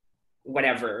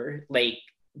whatever, like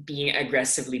being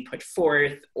aggressively put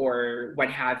forth or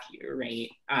what have you, right?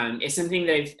 It's something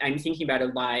that I'm thinking about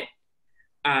a lot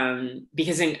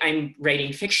because I'm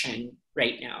writing fiction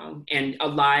right now, and a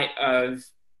lot of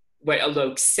what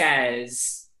ALOK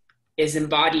says is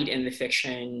embodied in the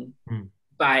fiction,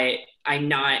 but I'm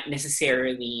not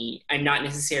necessarily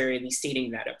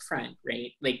stating that up front,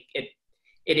 right? Like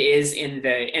it is in the,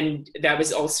 and that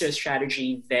was also a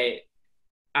strategy that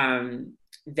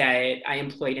that I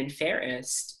employed in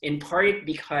Fairest, in part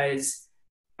because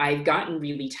I've gotten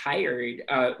really tired.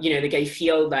 You know, like I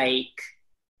feel like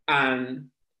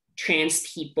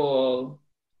trans people,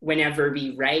 whenever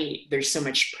we write, there's so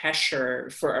much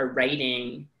pressure for our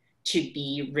writing to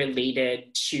be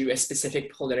related to a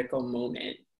specific political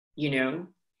moment, you know?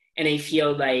 And I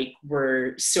feel like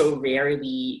we're so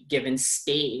rarely given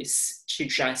space to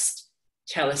just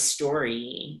tell a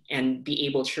story and be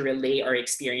able to relay our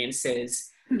experiences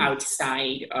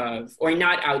outside of, or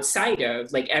not outside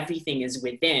of, like everything is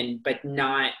within, but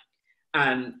not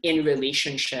in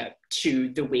relationship to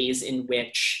the ways in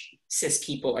which cis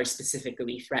people are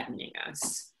specifically threatening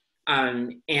us.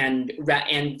 And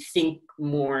think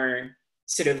more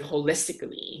sort of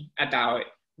holistically about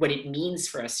what it means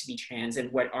for us to be trans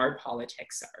and what our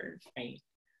politics are, right?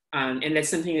 And that's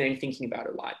something that I'm thinking about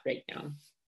a lot right now.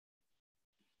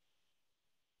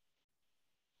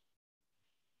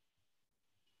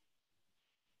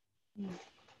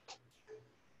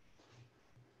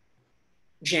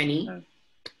 Jenny?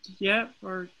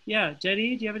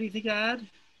 Jenny, do you have anything to add?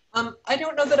 I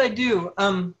don't know that I do,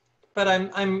 but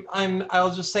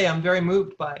I'll just say I'm very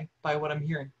moved by what I'm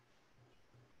hearing.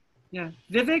 Yeah,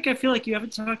 Vivek, I feel like you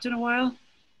haven't talked in a while.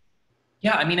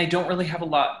 Yeah, I mean, I don't really have a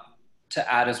lot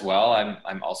to add as well.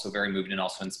 I'm also very moved and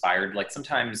also inspired. Like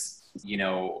sometimes, you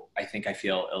know, I think I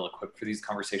feel ill-equipped for these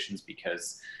conversations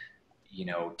because, you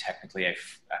know, technically I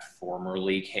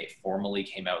formally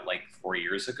came out like 4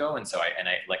 years ago. And so I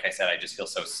like I said, I just feel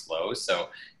so slow. So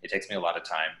it takes me a lot of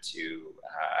time to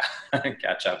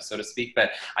catch up, so to speak.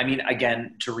 But I mean,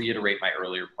 again, to reiterate my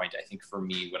earlier point, I think for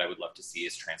me, what I would love to see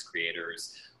is trans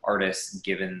creators, artists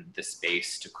given the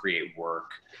space to create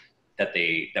work that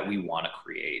we want to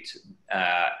create.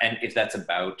 And if that's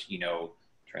about, you know,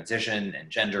 transition and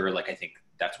gender, like I think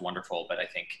that's wonderful. But I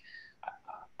think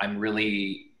I'm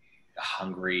really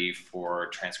hungry for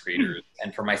trans creators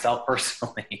and for myself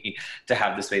personally to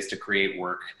have the space to create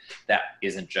work that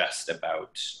isn't just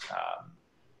about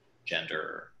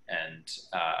gender and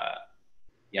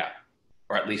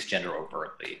or at least gender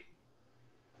overtly.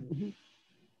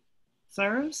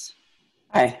 Cyrus?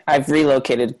 Hi, I've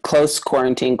relocated close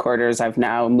quarantine quarters. I've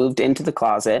now moved into the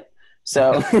closet.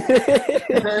 So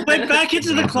Went back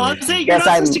into the closet? You're Yes,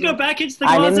 not supposed to go back into the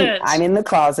closet. I'm in the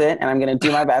closet, and I'm going to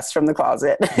do my best from the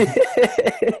closet.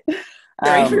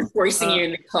 Sorry for forcing you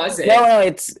in the closet. No,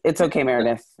 it's okay,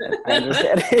 Meredith. I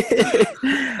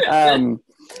understand.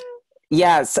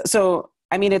 Yeah, so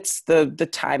I mean, it's the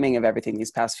timing of everything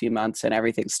these past few months, and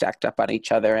everything stacked up on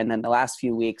each other, and then the last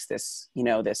few weeks, this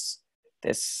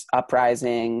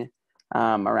uprising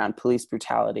around police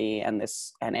brutality and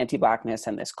anti-Blackness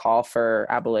and this call for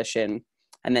abolition,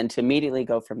 and then to immediately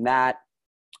go from that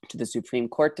to the Supreme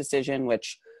Court decision,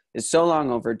 which is so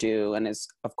long overdue and is,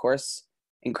 of course,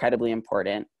 incredibly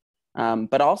important,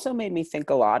 but also made me think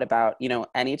a lot about,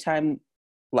 anytime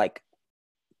like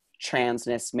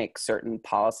transness makes certain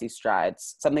policy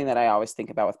strides, something that I always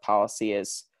think about with policy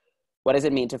is, what does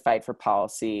it mean to fight for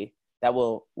policy that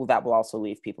will also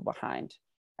leave people behind?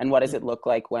 And what does it look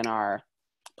like when our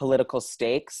political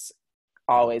stakes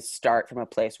always start from a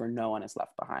place where no one is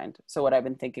left behind? So what I've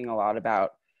been thinking a lot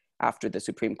about after the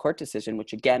Supreme Court decision,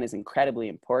 which again is incredibly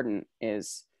important,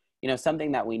 is,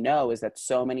 something that we know is that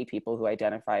so many people who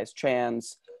identify as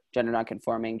trans, gender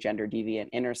nonconforming, gender deviant,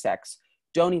 intersex,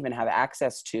 don't even have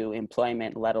access to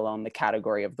employment, let alone the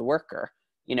category of the worker.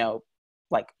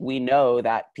 Like, we know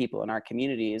that people in our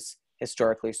communities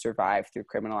historically survive through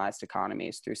criminalized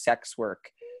economies, through sex work,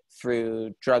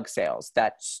 through drug sales,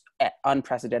 that at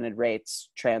unprecedented rates,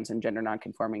 trans and gender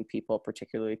nonconforming people,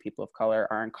 particularly people of color,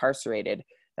 are incarcerated,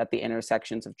 that the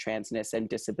intersections of transness and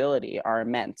disability are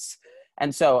immense.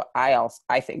 And so I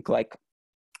think, like,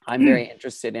 I'm very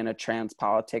interested in a trans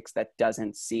politics that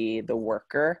doesn't see the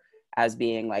worker as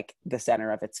being like the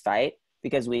center of its fight,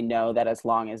 because we know that as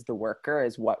long as the worker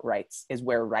is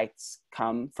where rights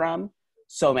come from,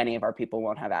 so many of our people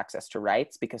won't have access to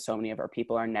rights, because so many of our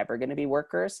people are never going to be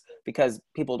workers, because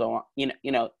people don't,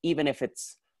 even if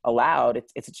it's allowed,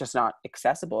 it's just not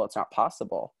accessible. It's not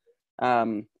possible.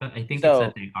 But I think it's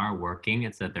that they are working.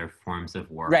 It's that their forms of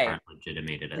work aren't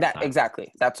legitimated as such.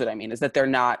 Exactly. That's what I mean, is that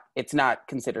it's not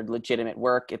considered legitimate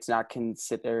work. It's not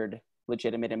considered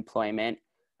legitimate employment.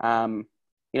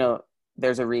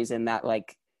 There's a reason that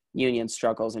like union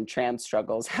struggles and trans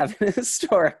struggles haven't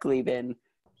historically been,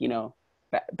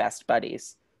 best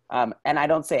buddies. And I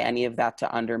don't say any of that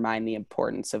to undermine the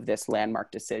importance of this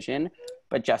landmark decision,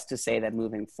 but just to say that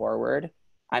moving forward,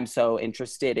 I'm so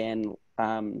interested in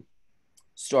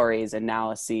stories,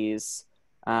 analyses,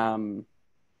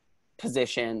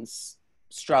 positions,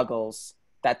 struggles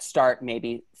that start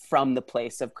maybe from the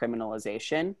place of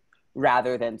criminalization,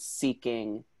 rather than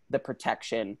seeking the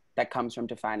protection that comes from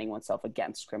defining oneself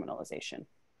against criminalization.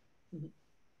 Mm-hmm.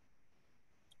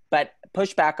 But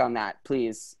push back on that,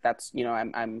 please. That's,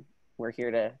 we're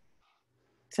here to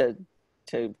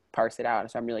parse it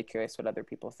out. So I'm really curious what other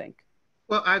people think.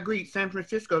 Well, I agree. San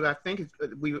Francisco, I think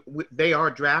they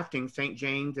are drafting, St.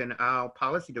 James and our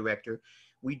policy director.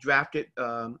 We drafted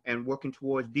and working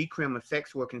towards decrim of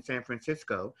sex work in San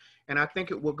Francisco. And I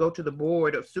think it will go to the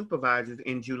Board of Supervisors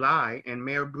in July, and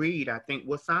Mayor Breed, I think,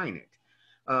 will sign it.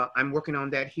 I'm working on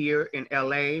that here in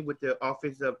LA with the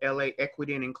Office of LA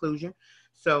Equity and Inclusion.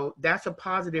 So that's a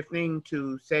positive thing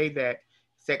to say, that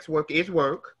sex work is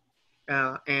work,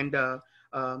 and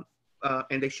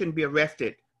they shouldn't be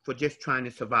arrested for just trying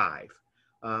to survive.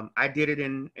 I did it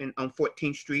on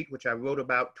 14th Street, which I wrote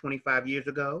about 25 years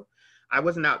ago. I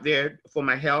wasn't out there for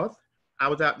my health. I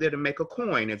was out there to make a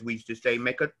coin, as we used to say,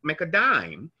 make a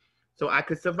dime, so I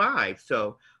could survive.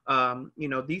 So,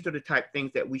 these are the type of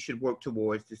things that we should work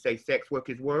towards, to say sex work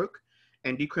is work,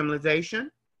 and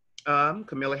decriminalization.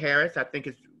 Kamala Harris, I think,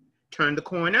 has turned the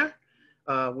corner.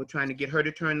 We're trying to get her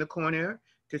to turn the corner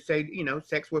to say,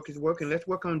 sex work is work, and let's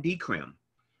work on decrim,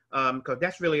 because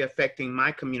that's really affecting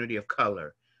my community of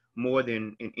color more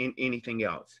than in anything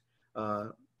else.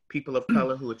 People of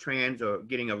color who are trans are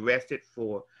getting arrested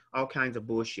for all kinds of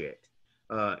bullshit,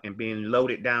 and being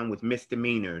loaded down with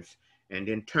misdemeanors, and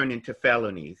then turned into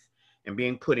felonies, and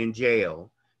being put in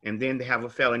jail, and then they have a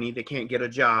felony, they can't get a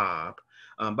job,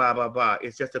 blah, blah, blah.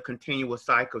 It's just a continuous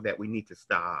cycle that we need to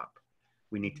stop.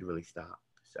 We need to really stop,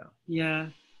 so. Yeah.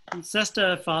 And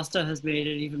SESTA FOSTA has made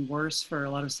it even worse for a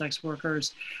lot of sex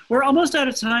workers. We're almost out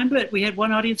of time, but we had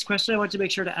one audience question I wanted to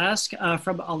make sure to ask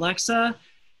from Alexa.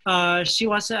 She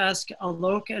wants to ask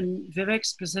ALOK and Vivek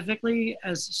specifically,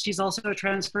 as she's also a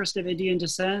trans person of Indian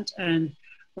descent, and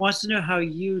wants to know how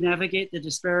you navigate the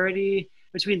disparity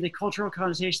between the cultural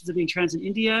connotations of being trans in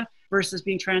India versus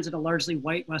being trans in a largely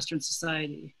white Western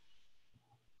society.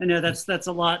 I know that's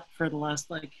a lot for the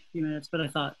last few minutes, but I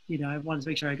thought, I wanted to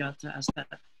make sure I got to ask that.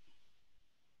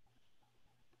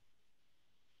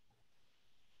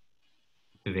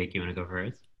 Vivek, you want to go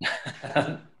first?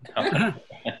 No.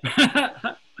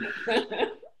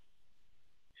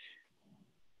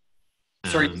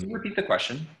 Sorry, can you repeat the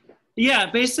question? Yeah,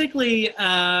 basically,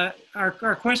 our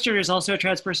questioner is also a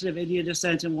trans person of Indian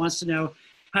descent and wants to know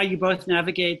how you both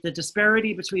navigate the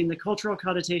disparity between the cultural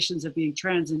connotations of being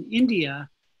trans in India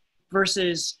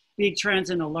versus being trans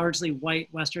in a largely white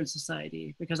Western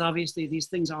society, because obviously these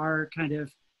things are kind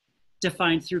of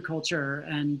defined through culture,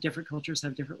 and different cultures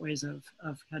have different ways of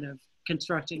kind of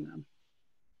constructing them.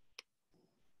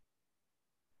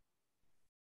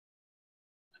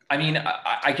 I mean,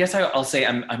 I guess I'll say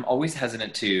I'm always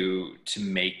hesitant to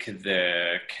make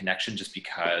the connection, just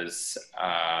because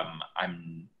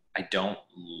I don't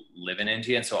live in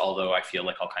India, and so although I feel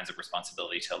like all kinds of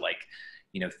responsibility to, like,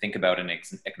 you know, think about and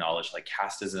acknowledge like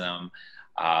casteism,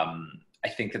 I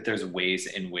think that there's ways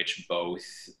in which both,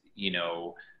 you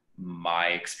know, my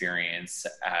experience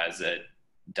as a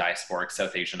diasporic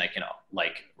South Asian, I can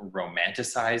like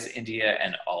romanticize India,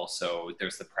 and also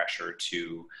there's the pressure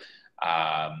to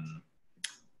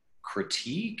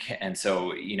critique. And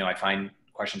so, you know, I find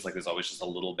questions like this always just a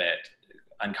little bit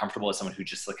uncomfortable as someone who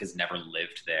just like has never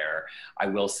lived there. I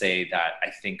will say that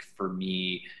I think for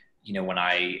me, you know, when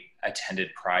I attended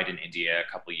Pride in India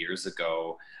a couple of years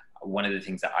ago, one of the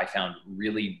things that I found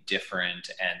really different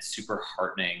and super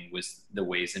heartening was the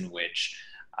ways in which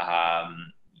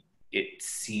it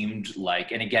seemed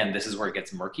like, and again, this is where it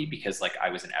gets murky because like I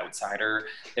was an outsider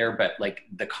there, but like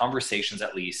the conversations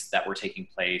at least that were taking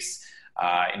place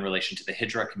in relation to the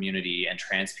Hijra community and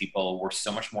trans people were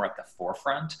so much more at the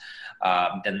forefront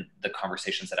than the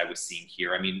conversations that I was seeing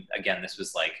here. I mean, again, this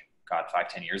was like, God,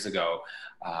 5-10 years ago.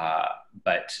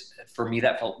 But for me,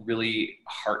 that felt really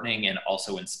heartening and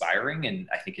also inspiring. And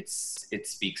I think it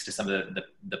speaks to some of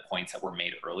the points that were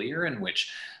made earlier, in which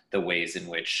the ways in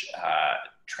which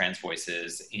trans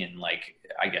voices in, like,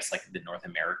 I guess like the North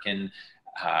American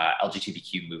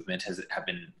LGBTQ movement have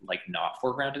been like not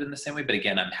foregrounded in the same way. But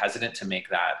again, I'm hesitant to make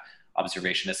that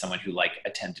observation as someone who like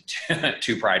attended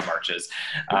two Pride marches.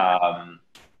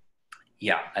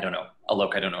 Yeah, I don't know.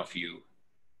 Alok, I don't know if you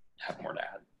have more to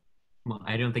add. Well,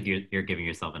 I don't think you're giving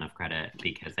yourself enough credit,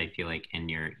 because I feel like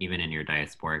even in your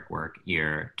diasporic work,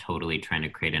 you're totally trying to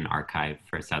create an archive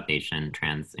for South Asian,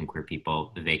 trans, and queer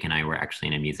people. Vivek and I were actually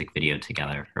in a music video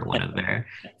together for one of their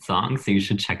songs, so you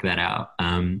should check that out.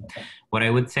 What I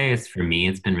would say is, for me,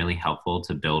 it's been really helpful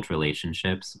to build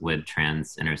relationships with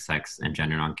trans, intersex, and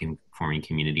gender nonconforming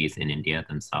communities in India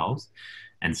themselves.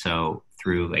 And so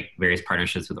through like various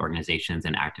partnerships with organizations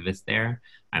and activists there,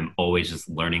 I'm always just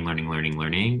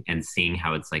learning and seeing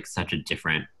how it's like such a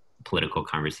different political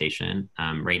conversation.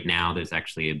 Right now, there's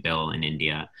actually a bill in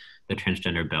India, the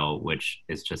transgender bill, which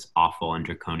is just awful and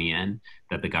draconian,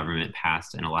 that the government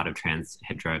passed, and a lot of trans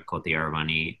Hijra Koti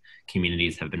Aravani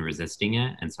communities have been resisting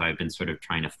it. And so I've been sort of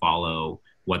trying to follow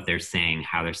what they're saying,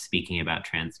 how they're speaking about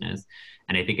transness.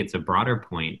 And I think it's a broader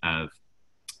point of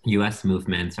US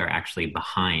movements are actually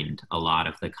behind a lot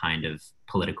of the kind of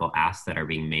political asks that are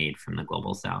being made from the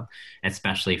Global South,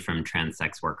 especially from trans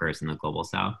sex workers in the Global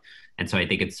South. And so I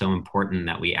think it's so important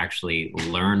that we actually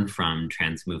learn from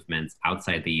trans movements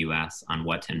outside the US on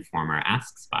what to inform our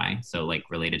asks by. So like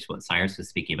related to what Cyrus was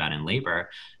speaking about in labor,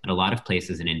 in a lot of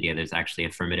places in India, there's actually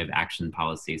affirmative action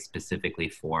policies specifically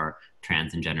for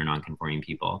trans and gender nonconforming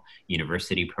people,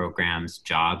 university programs,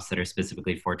 jobs that are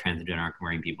specifically for trans and gender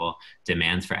nonconforming people,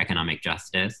 demands for economic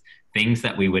justice. Things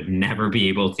that we would never be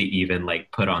able to even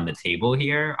like put on the table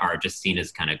here are just seen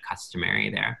as kind of customary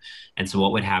there. And so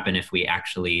what would happen if we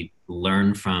actually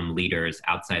learn from leaders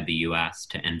outside the US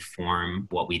to inform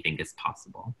what we think is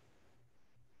possible?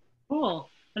 Cool.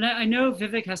 And I know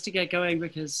Vivek has to get going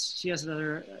because she has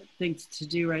another thing to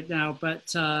do right now,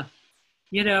 but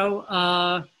you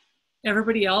know,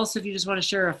 everybody else, if you just want to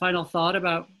share a final thought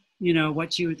about, you know,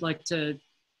 what you would like to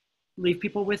leave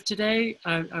people with today,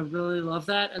 I really love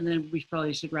that. And then we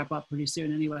probably should wrap up pretty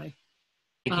soon anyway.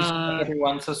 Thank you so much,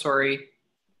 everyone. So sorry.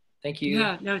 Thank you.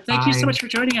 Yeah, no, thank you so much for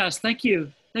joining us. Thank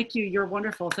you. Thank you. You're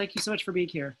wonderful. Thank you so much for being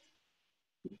here.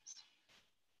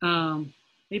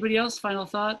 Anybody else? Final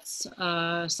thoughts?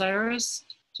 Cyrus,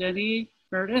 Jenny,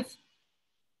 Meredith?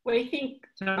 Well, I think,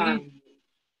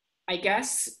 I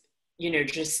guess, you know,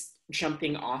 just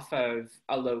jumping off of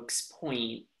Alok's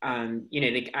point, you know,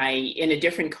 like in a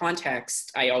different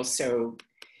context, I also,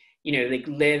 you know, like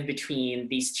live between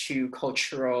these two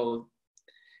cultural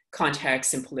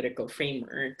contexts and political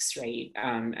frameworks, right?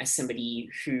 As somebody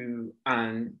who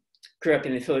grew up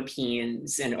in the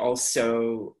Philippines and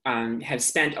also have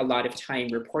spent a lot of time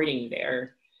reporting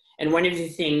there. And one of the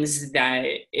things that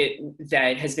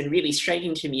has been really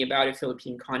striking to me about a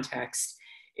Philippine context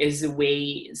is the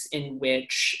ways in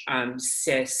which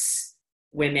cis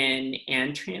women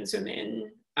and trans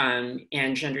women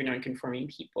and gender nonconforming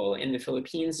people in the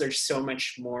Philippines are so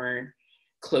much more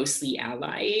closely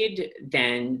allied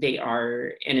than they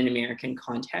are in an American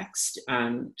context.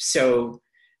 So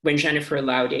when Jennifer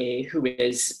Laude, who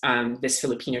is this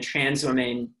Filipino trans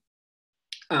woman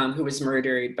who was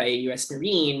murdered by a US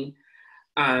Marine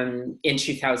in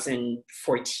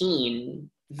 2014,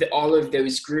 all of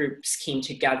those groups came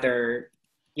together,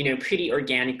 you know, pretty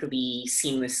organically,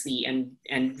 seamlessly, and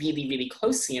really, really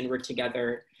closely, and worked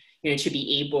together, you know, to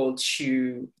be able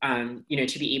to, you know,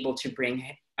 to be able to bring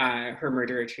her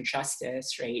murderer to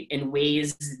justice, right, in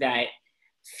ways that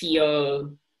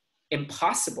feel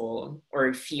impossible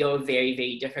or feel very,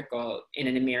 very difficult in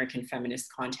an American feminist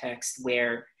context,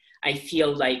 where I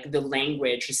feel like the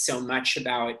language is so much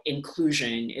about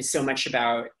inclusion, is so much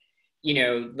about, you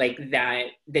know, like that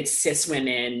cis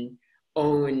women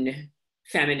own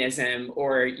feminism,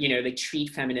 or, you know, they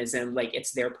treat feminism like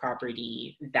it's their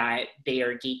property, that they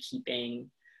are gatekeeping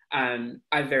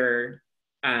other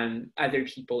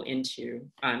people into,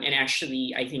 and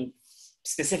actually, I think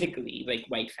specifically like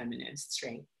white feminists,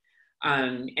 right?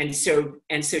 And so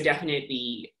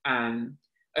definitely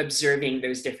observing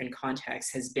those different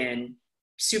contexts has been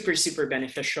super, super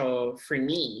beneficial for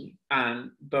me,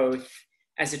 both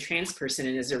as a trans person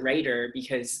and as a writer,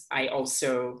 because I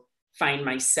also find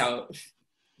myself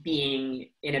being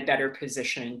in a better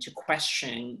position to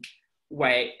question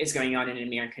what is going on in an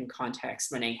American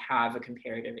context when I have a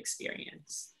comparative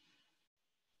experience.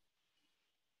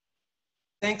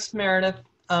 Thanks, Meredith.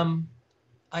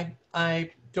 I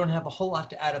don't have a whole lot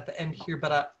to add at the end here,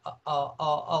 but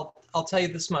I'll tell you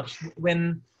this much.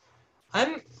 When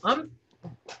I'm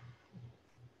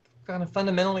kind of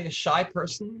fundamentally a shy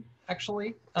person,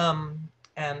 actually,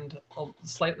 and a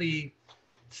slightly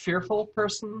fearful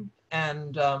person,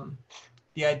 and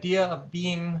the idea of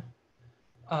being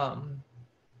a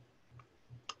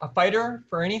fighter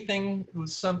for anything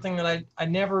was something that I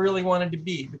never really wanted to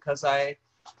be, because I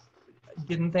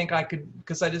didn't think I could,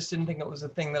 because I just didn't think it was a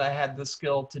thing that I had the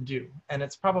skill to do. And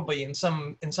it's probably in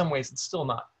some ways it's still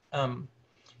not.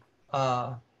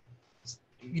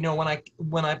 You know,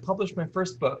 when I published my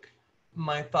first book,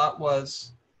 my thought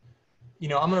was, you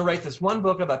know, I'm going to write this one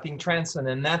book about being trans,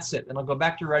 and that's it. And I'll go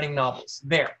back to writing novels.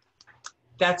 There,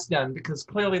 that's done, because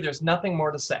clearly there's nothing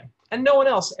more to say. And no one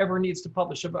else ever needs to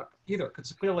publish a book either,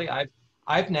 because clearly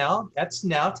that's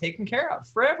now taken care of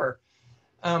forever.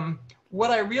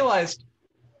 What I realized,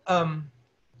 well,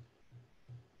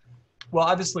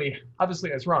 obviously I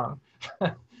was wrong,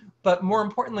 but more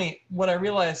importantly, what I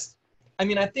realized, I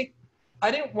mean, I think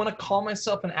I didn't want to call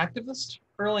myself an activist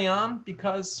early on,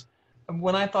 because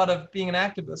when I thought of being an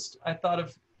activist, I thought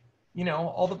of, you know,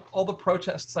 all the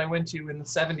protests I went to in the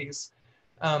 70s.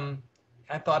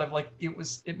 I thought of like,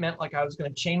 it meant like I was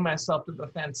going to chain myself to the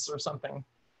fence or something.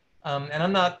 And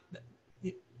I'm not,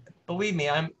 believe me,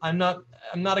 I'm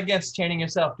not against chaining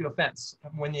yourself to a fence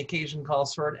when the occasion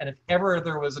calls for it. And if ever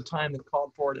there was a time that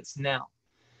called for it, it's now.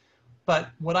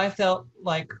 But what I felt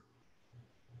like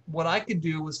what I could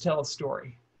do was tell a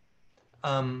story.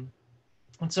 And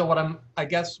so I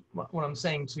guess what I'm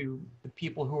saying to the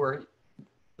people who are,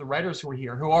 the writers who are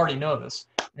here, who already know this,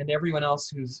 and everyone else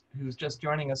who's just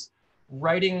joining us,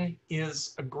 writing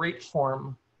is a great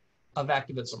form of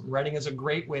activism. Writing is a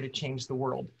great way to change the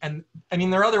world. And I mean,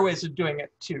 there are other ways of doing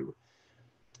it too.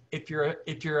 If you're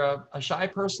a shy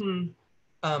person,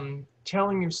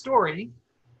 telling your story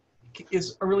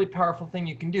is a really powerful thing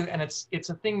you can do. And it's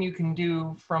a thing you can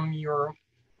do from your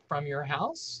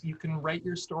house. You can write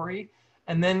your story,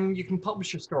 and then you can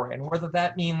publish your story. And whether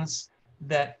that means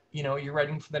that, you know, you're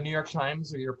writing for the New York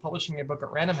Times, or you're publishing a book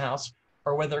at Random House,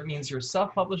 or whether it means you're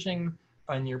self-publishing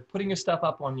and you're putting your stuff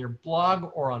up on your blog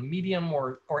or on Medium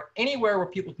or anywhere where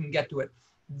people can get to it,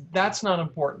 that's not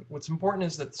important. What's important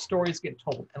is that the stories get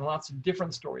told, and lots of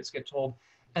different stories get told.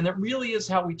 And that really is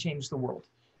how we change the world,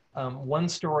 one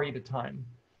story at a time.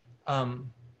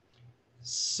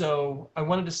 So I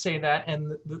wanted to say that,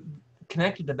 and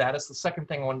connected to that is the second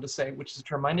thing I wanted to say, which is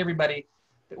to remind everybody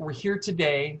that we're here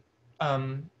today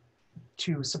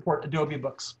to support Adobe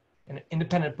Books, an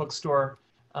independent bookstore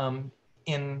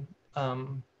in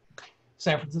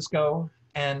San Francisco.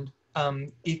 And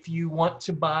if you want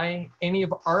to buy any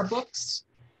of our books,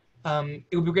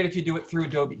 it would be great if you do it through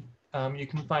Adobe. You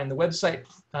can find the website.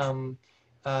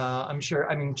 I'm sure,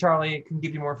 I mean, Charlie can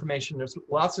give you more information. There's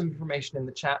lots of information in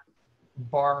the chat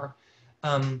bar.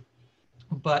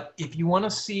 But if you want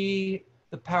to see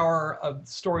the power of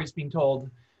stories being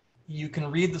told, you can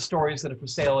read the stories that are for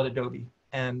sale at Adobe.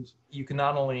 And you can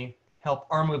not only help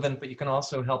our movement, but you can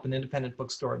also help an independent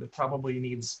bookstore that probably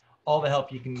needs all the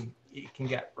help you can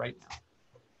get right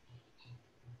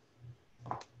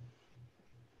now.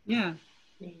 Yeah.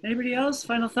 Anybody else?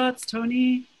 Final thoughts,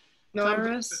 Toni? No,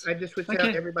 Cyrus? I just would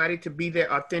tell everybody to be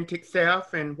their authentic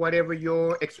self, and whatever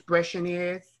your expression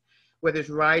is, whether it's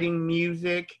writing,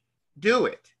 music, do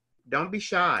it. Don't be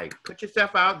shy. Put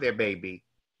yourself out there, baby.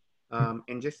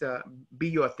 And just be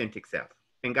your authentic self.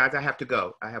 And guys, I have to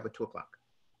go. I have a 2 o'clock.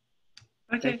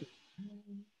 Okay.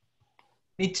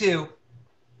 Me too.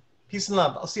 Peace and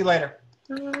love. I'll see you later.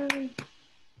 Bye.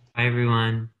 Bye,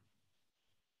 everyone.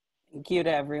 Thank you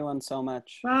to everyone so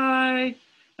much. Bye.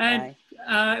 And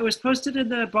it was posted in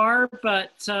the bar,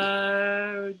 but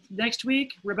next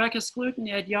week, Rebecca Skloot and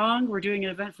Ed Young, we're doing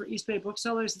an event for East Bay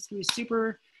booksellers. It's going to be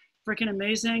super freaking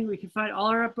amazing. We can find all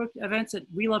our book events at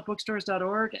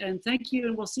welovebookstores.org. And thank you,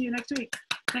 and we'll see you next week.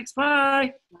 Thanks.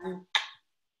 Bye. Bye.